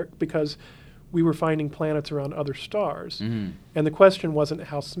because we were finding planets around other stars. And the question wasn't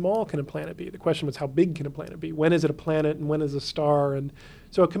how small can a planet be? The question was how big can a planet be? When is it a planet and when is it a star? And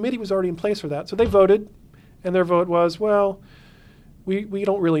so a committee was already in place for that. So they voted, and their vote was, well, we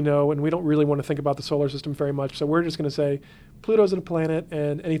don't really know, and we don't really want to think about the solar system very much, so we're just going to say Pluto's a planet,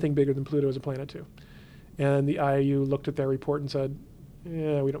 and anything bigger than Pluto is a planet too. And the IAU looked at their report and said,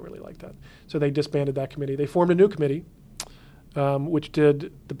 yeah, we don't really like that. So they disbanded that committee. They formed a new committee, which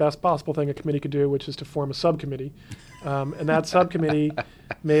did the best possible thing a committee could do, which is to form a subcommittee. And that subcommittee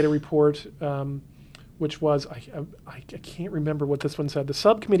made a report, which was, I can't remember what this one said. The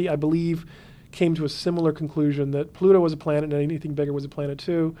subcommittee, I believe, came to a similar conclusion that Pluto was a planet and anything bigger was a planet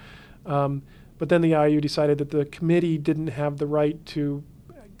too. But then the IAU decided that the committee didn't have the right to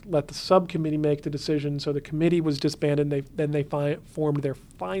let the subcommittee make the decision, so the committee was disbanded, and then they formed their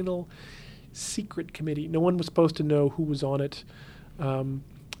final secret committee. No one was supposed to know who was on it, and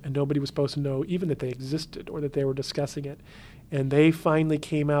nobody was supposed to know even that they existed or that they were discussing it. And they finally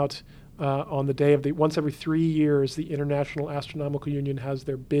came out on the day of once every 3 years, the International Astronomical Union has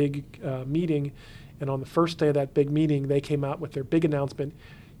their big meeting, and on the first day of that big meeting, they came out with their big announcement.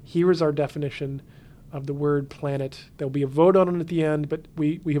 Here is our definition of the word planet. There'll be a vote on it at the end, but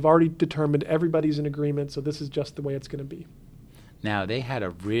we have already determined everybody's in agreement, so this is just the way it's going to be. Now, they had a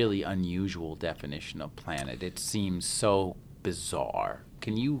really unusual definition of planet. It seems so bizarre.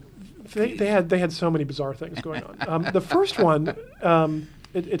 Can you... They had so many bizarre things going on. The first one,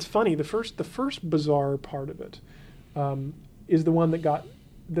 it's funny, the first bizarre part of it is the one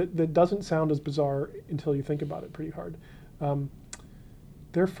that doesn't sound as bizarre until you think about it pretty hard.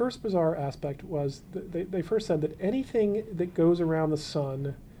 Their first bizarre aspect was they first said that anything that goes around the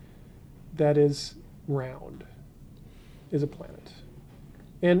sun that is round is a planet.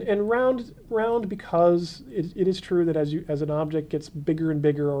 And round because it is true that as an object gets bigger and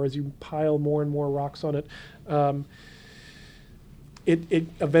bigger, or as you pile more and more rocks on it, it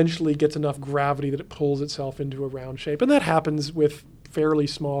eventually gets enough gravity that it pulls itself into a round shape. And that happens with fairly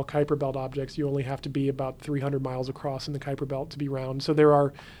small Kuiper Belt objects. You only have to be about 300 miles across in the Kuiper Belt to be round. So there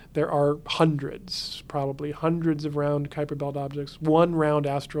are probably hundreds of round Kuiper Belt objects, one round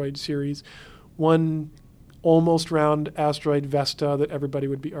asteroid Ceres, one almost round asteroid Vesta that everybody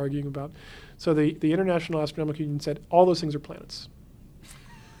would be arguing about. So the International Astronomical Union said all those things are planets.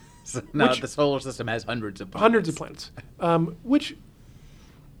 So now the solar system has hundreds of planets. Hundreds of planets, which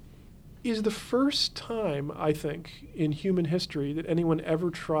is the first time, I think, in human history that anyone ever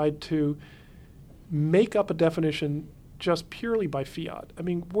tried to make up a definition just purely by fiat. I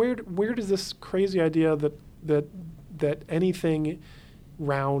mean, where does this crazy idea that anything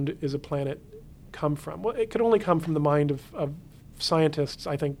round is a planet come from? Well, it could only come from the mind of scientists,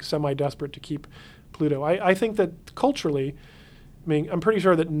 I think, semi-desperate to keep Pluto. I think that culturally, I mean, I'm pretty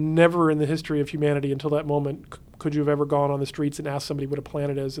sure that never in the history of humanity until that moment could you have ever gone on the streets and asked somebody what a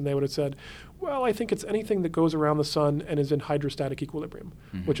planet is, and they would have said, well, I think it's anything that goes around the sun and is in hydrostatic equilibrium,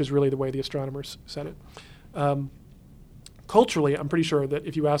 which is really the way the astronomers said it. Culturally, I'm pretty sure that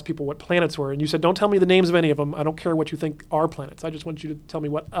if you asked people what planets were, and you said, don't tell me the names of any of them, I don't care what you think are planets, I just want you to tell me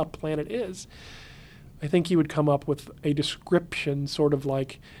what a planet is, I think you would come up with a description sort of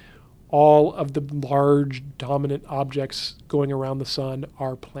like all of the large dominant objects going around the sun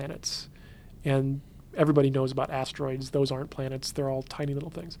are planets. And everybody knows about asteroids. Those aren't planets. They're all tiny little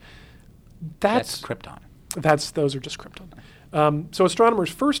things. That's Krypton. Those are just Krypton. So astronomers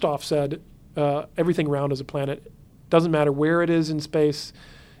first off said everything round is a planet. Doesn't matter where it is in space.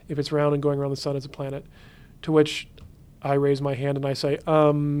 If it's round and going around the sun, it's a planet. To which I raise my hand and I say,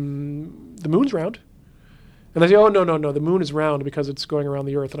 the moon's round. And they say, oh, no, the moon is round because it's going around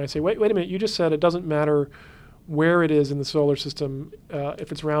the Earth. And I say, wait a minute, you just said it doesn't matter where it is in the solar system. If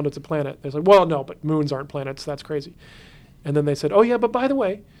it's round, it's a planet. They say, well, no, but moons aren't planets. That's crazy. And then they said, oh, yeah, but by the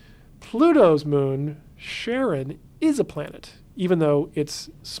way, Pluto's moon, Charon, is a planet, even though it's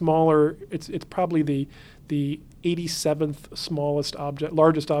smaller. It's probably the 87th smallest object,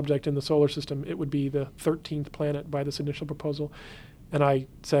 largest object in the solar system. It would be the 13th planet by this initial proposal. And I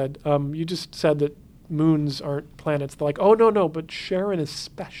said, you just said that moons aren't planets. They're like, oh, no, but Charon is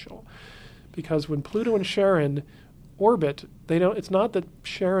special. Because when Pluto and Charon orbit, it's not that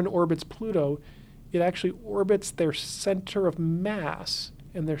Charon orbits Pluto, it actually orbits their center of mass.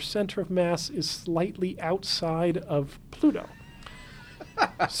 And their center of mass is slightly outside of Pluto.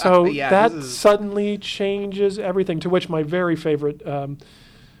 So suddenly changes everything, to which my very favorite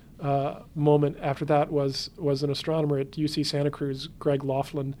moment after that was an astronomer at UC Santa Cruz, Greg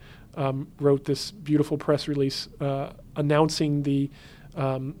Laughlin, wrote this beautiful press release announcing the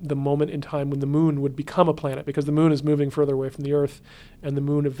moment in time when the moon would become a planet, because the moon is moving further away from the Earth, and the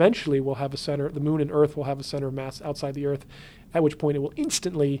moon eventually will have a center. The moon and Earth will have a center of mass outside the Earth, at which point it will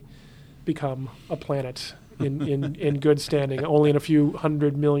instantly become a planet in good standing, only in a few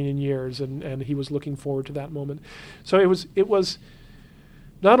 100 million years, and he was looking forward to that moment. So it was.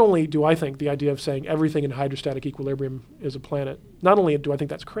 Not only do I think the idea of saying everything in hydrostatic equilibrium is a planet, not only do I think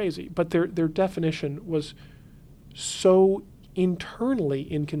that's crazy, but their definition was so internally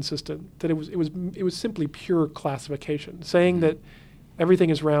inconsistent that it was simply pure classification. Saying that everything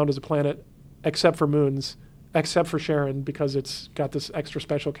is round as a planet except for moons, except for Charon because it's got this extra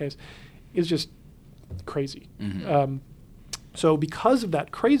special case, is just crazy. Mm-hmm. So because of that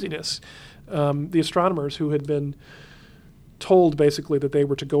craziness, the astronomers who had been told basically that they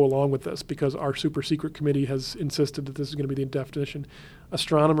were to go along with this because our super secret committee has insisted that this is going to be the definition,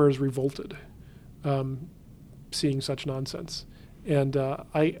 astronomers revolted seeing such nonsense. And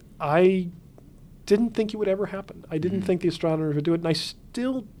I didn't think it would ever happen. I didn't think the astronomers would do it, and I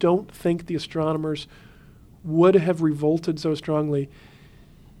still don't think the astronomers would have revolted so strongly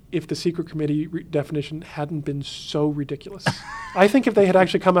if the secret committee definition hadn't been so ridiculous. I think if they had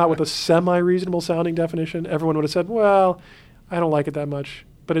actually come out with a semi-reasonable sounding definition, everyone would have said, well, I don't like it that much,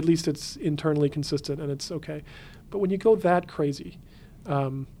 but at least it's internally consistent and it's okay. But when you go that crazy,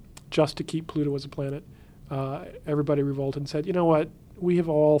 just to keep Pluto as a planet, everybody revolted and said, you know what, we have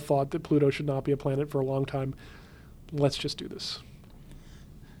all thought that Pluto should not be a planet for a long time. Let's just do this.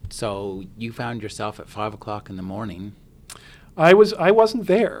 So you found yourself at 5 o'clock in the morning. I wasn't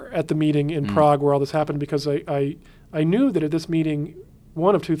there at the meeting in Prague where all this happened, because I knew that at this meeting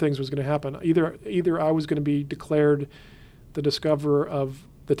one of two things was going to happen. Either I was going to be declared the discoverer of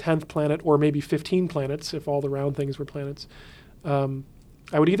the 10th planet, or maybe 15 planets if all the round things were planets.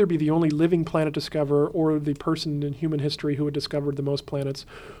 I would either be the only living planet discoverer, or the person in human history who had discovered the most planets,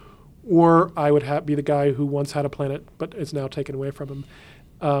 or I would be the guy who once had a planet but is now taken away from him.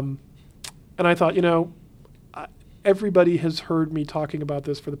 And I thought, everybody has heard me talking about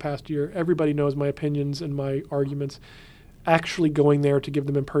this for the past year. Everybody knows my opinions and my arguments. Actually going there to give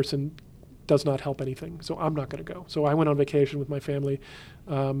them in person does not help anything, so I'm not going to go. So I went on vacation with my family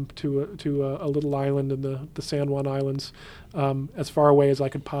to a little island in the San Juan Islands, as far away as I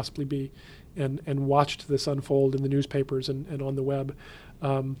could possibly be, and watched this unfold in the newspapers and on the web.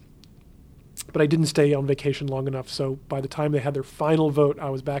 But I didn't stay on vacation long enough, so by the time they had their final vote, I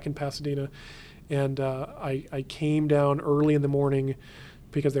was back in Pasadena, and I came down early in the morning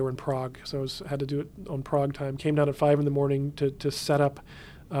because they were in Prague, so I had to do it on Prague time. Came down at 5 in the morning to set up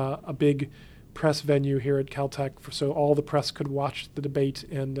a big press venue here at Caltech, so all the press could watch the debate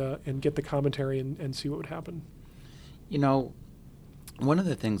and get the commentary and see what would happen. One of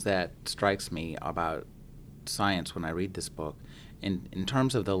the things that strikes me about science when I read this book, in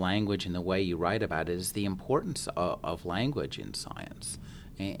terms of the language and the way you write about it, is the importance of language in science.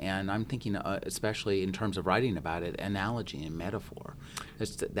 And I'm thinking, especially in terms of writing about it, analogy and metaphor.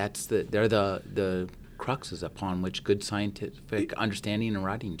 They're the cruxes upon which good scientific understanding and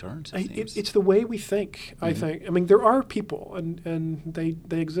writing turns. It's the way we think, I think. I mean, there are people, and they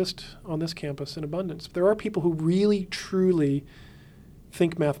exist on this campus in abundance. There are people who really, truly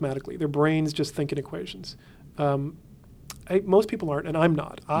think mathematically. Their brains just think in equations. Most people aren't, and I'm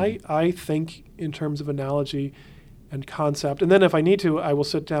not. I think in terms of analogy and concept, and then if I need to, I will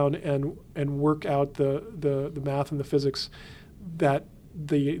sit down and work out the math and the physics that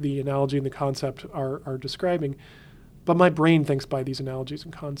the analogy and the concept are describing. But my brain thinks by these analogies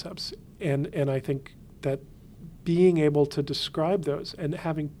and concepts, and I think that being able to describe those and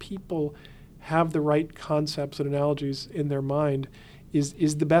having people have the right concepts and analogies in their mind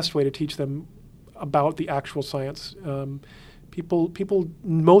is the best way to teach them about the actual science.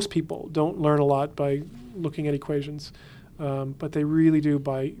 Most people don't learn a lot by looking at equations, but they really do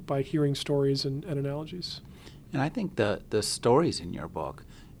by hearing stories and analogies. And I think the stories in your book,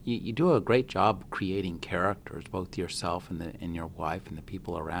 you do a great job creating characters, both yourself and your wife and the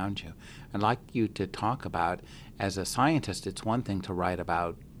people around you. I'd like you to talk about, as a scientist, it's one thing to write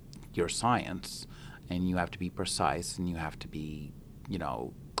about your science, and you have to be precise and you have to be,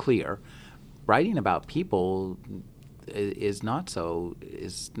 clear. Writing about people is not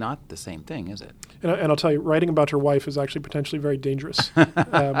the same thing, is it? And I'll tell you, writing about your wife is actually potentially very dangerous.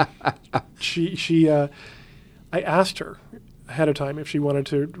 I asked her ahead of time if she wanted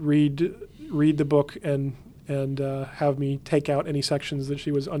to read the book and have me take out any sections that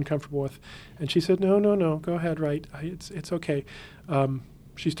she was uncomfortable with, and she said, no, go ahead, write. It's okay.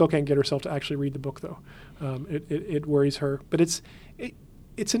 She still can't get herself to actually read the book, though. It worries her, but it's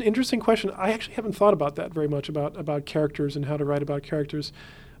an interesting question. I actually haven't thought about that very much, about characters and how to write about characters.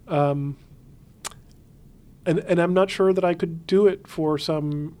 And I'm not sure that I could do it for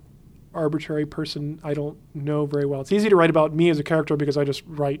some arbitrary person I don't know very well. It's easy to write about me as a character because I just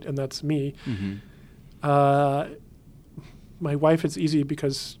write and that's me. Mm-hmm. My wife, it's easy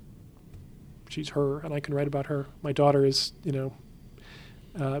because she's her and I can write about her. My daughter is,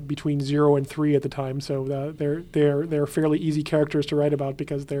 between 0 and 3 at the time, so they're fairly easy characters to write about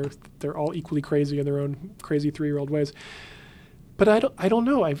because they're all equally crazy in their own crazy 3-year-old ways. But I don't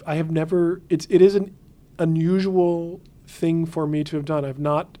know. I have never. It is an unusual thing for me to have done. I've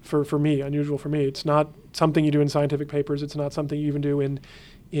not for me unusual for me. It's not something you do in scientific papers. It's not something you even do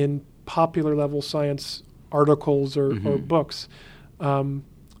in popular level science articles or books.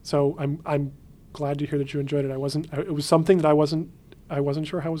 So I'm glad to hear that you enjoyed it. It was something that I wasn't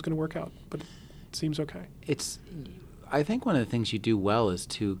sure how it was going to work out, but it seems okay. I think one of the things you do well is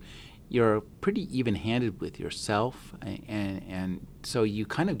you're pretty even-handed with yourself, and so you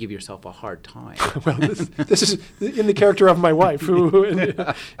kind of give yourself a hard time. Well, this is in the character of my wife, who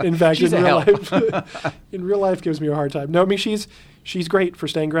in fact in real life gives me a hard time. No, I mean she's great for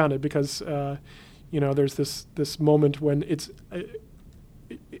staying grounded because there's this moment when it's.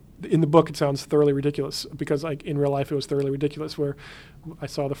 In the book, it sounds thoroughly ridiculous because, in real life, it was thoroughly ridiculous. Where I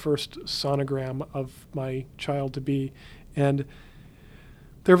saw the first sonogram of my child to be, and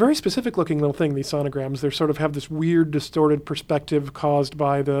they're a very specific-looking little thing. These sonograms, they sort of have this weird, distorted perspective caused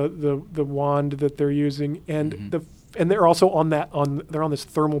by the wand that they're using, and and they're also they're on this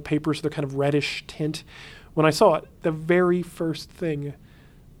thermal paper, so they're kind of reddish tint. When I saw it, the very first thing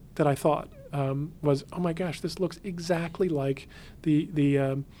that I thought was, oh my gosh, this looks exactly like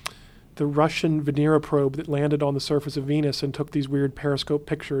the Russian Venera probe that landed on the surface of Venus and took these weird periscope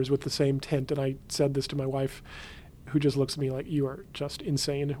pictures with the same tint. And I said this to my wife, who just looks at me like, you are just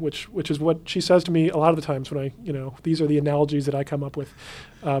insane, which is what she says to me a lot of the times when these are the analogies that I come up with,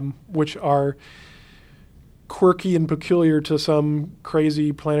 which are quirky and peculiar to some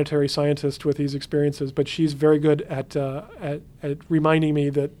crazy planetary scientist with these experiences. But she's very good at reminding me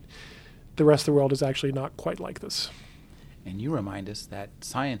that the rest of the world is actually not quite like this. And you remind us that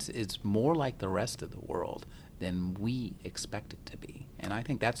science is more like the rest of the world than we expect it to be. And I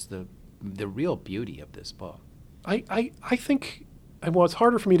think that's the real beauty of this book. I think, well, it's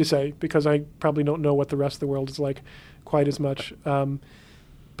harder for me to say because I probably don't know what the rest of the world is like quite as much.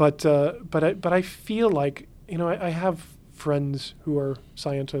 But I feel like, I have friends who are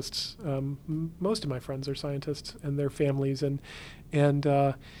scientists. Most of my friends are scientists and their families, and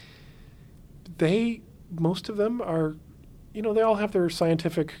most of them are, they all have their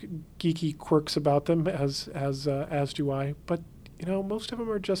scientific geeky quirks about them, as do I. But most of them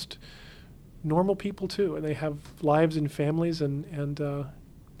are just normal people too, and they have lives and families, and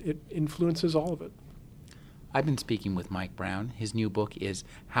it influences all of it. I've been speaking with Mike Brown. His new book is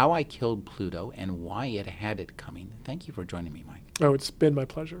How I Killed Pluto and Why It Had It Coming. Thank you for joining me, Mike. Oh, it's been my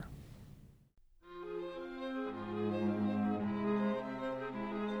pleasure.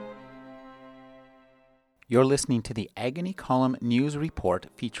 You're listening to the Agony Column News Report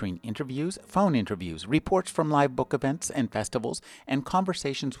featuring interviews, phone interviews, reports from live book events and festivals, and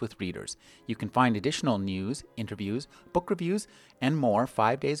conversations with readers. You can find additional news, interviews, book reviews, and more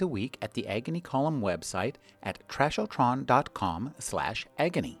 5 days a week at the Agony Column website at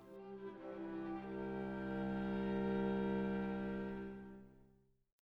trashotron.com/agony.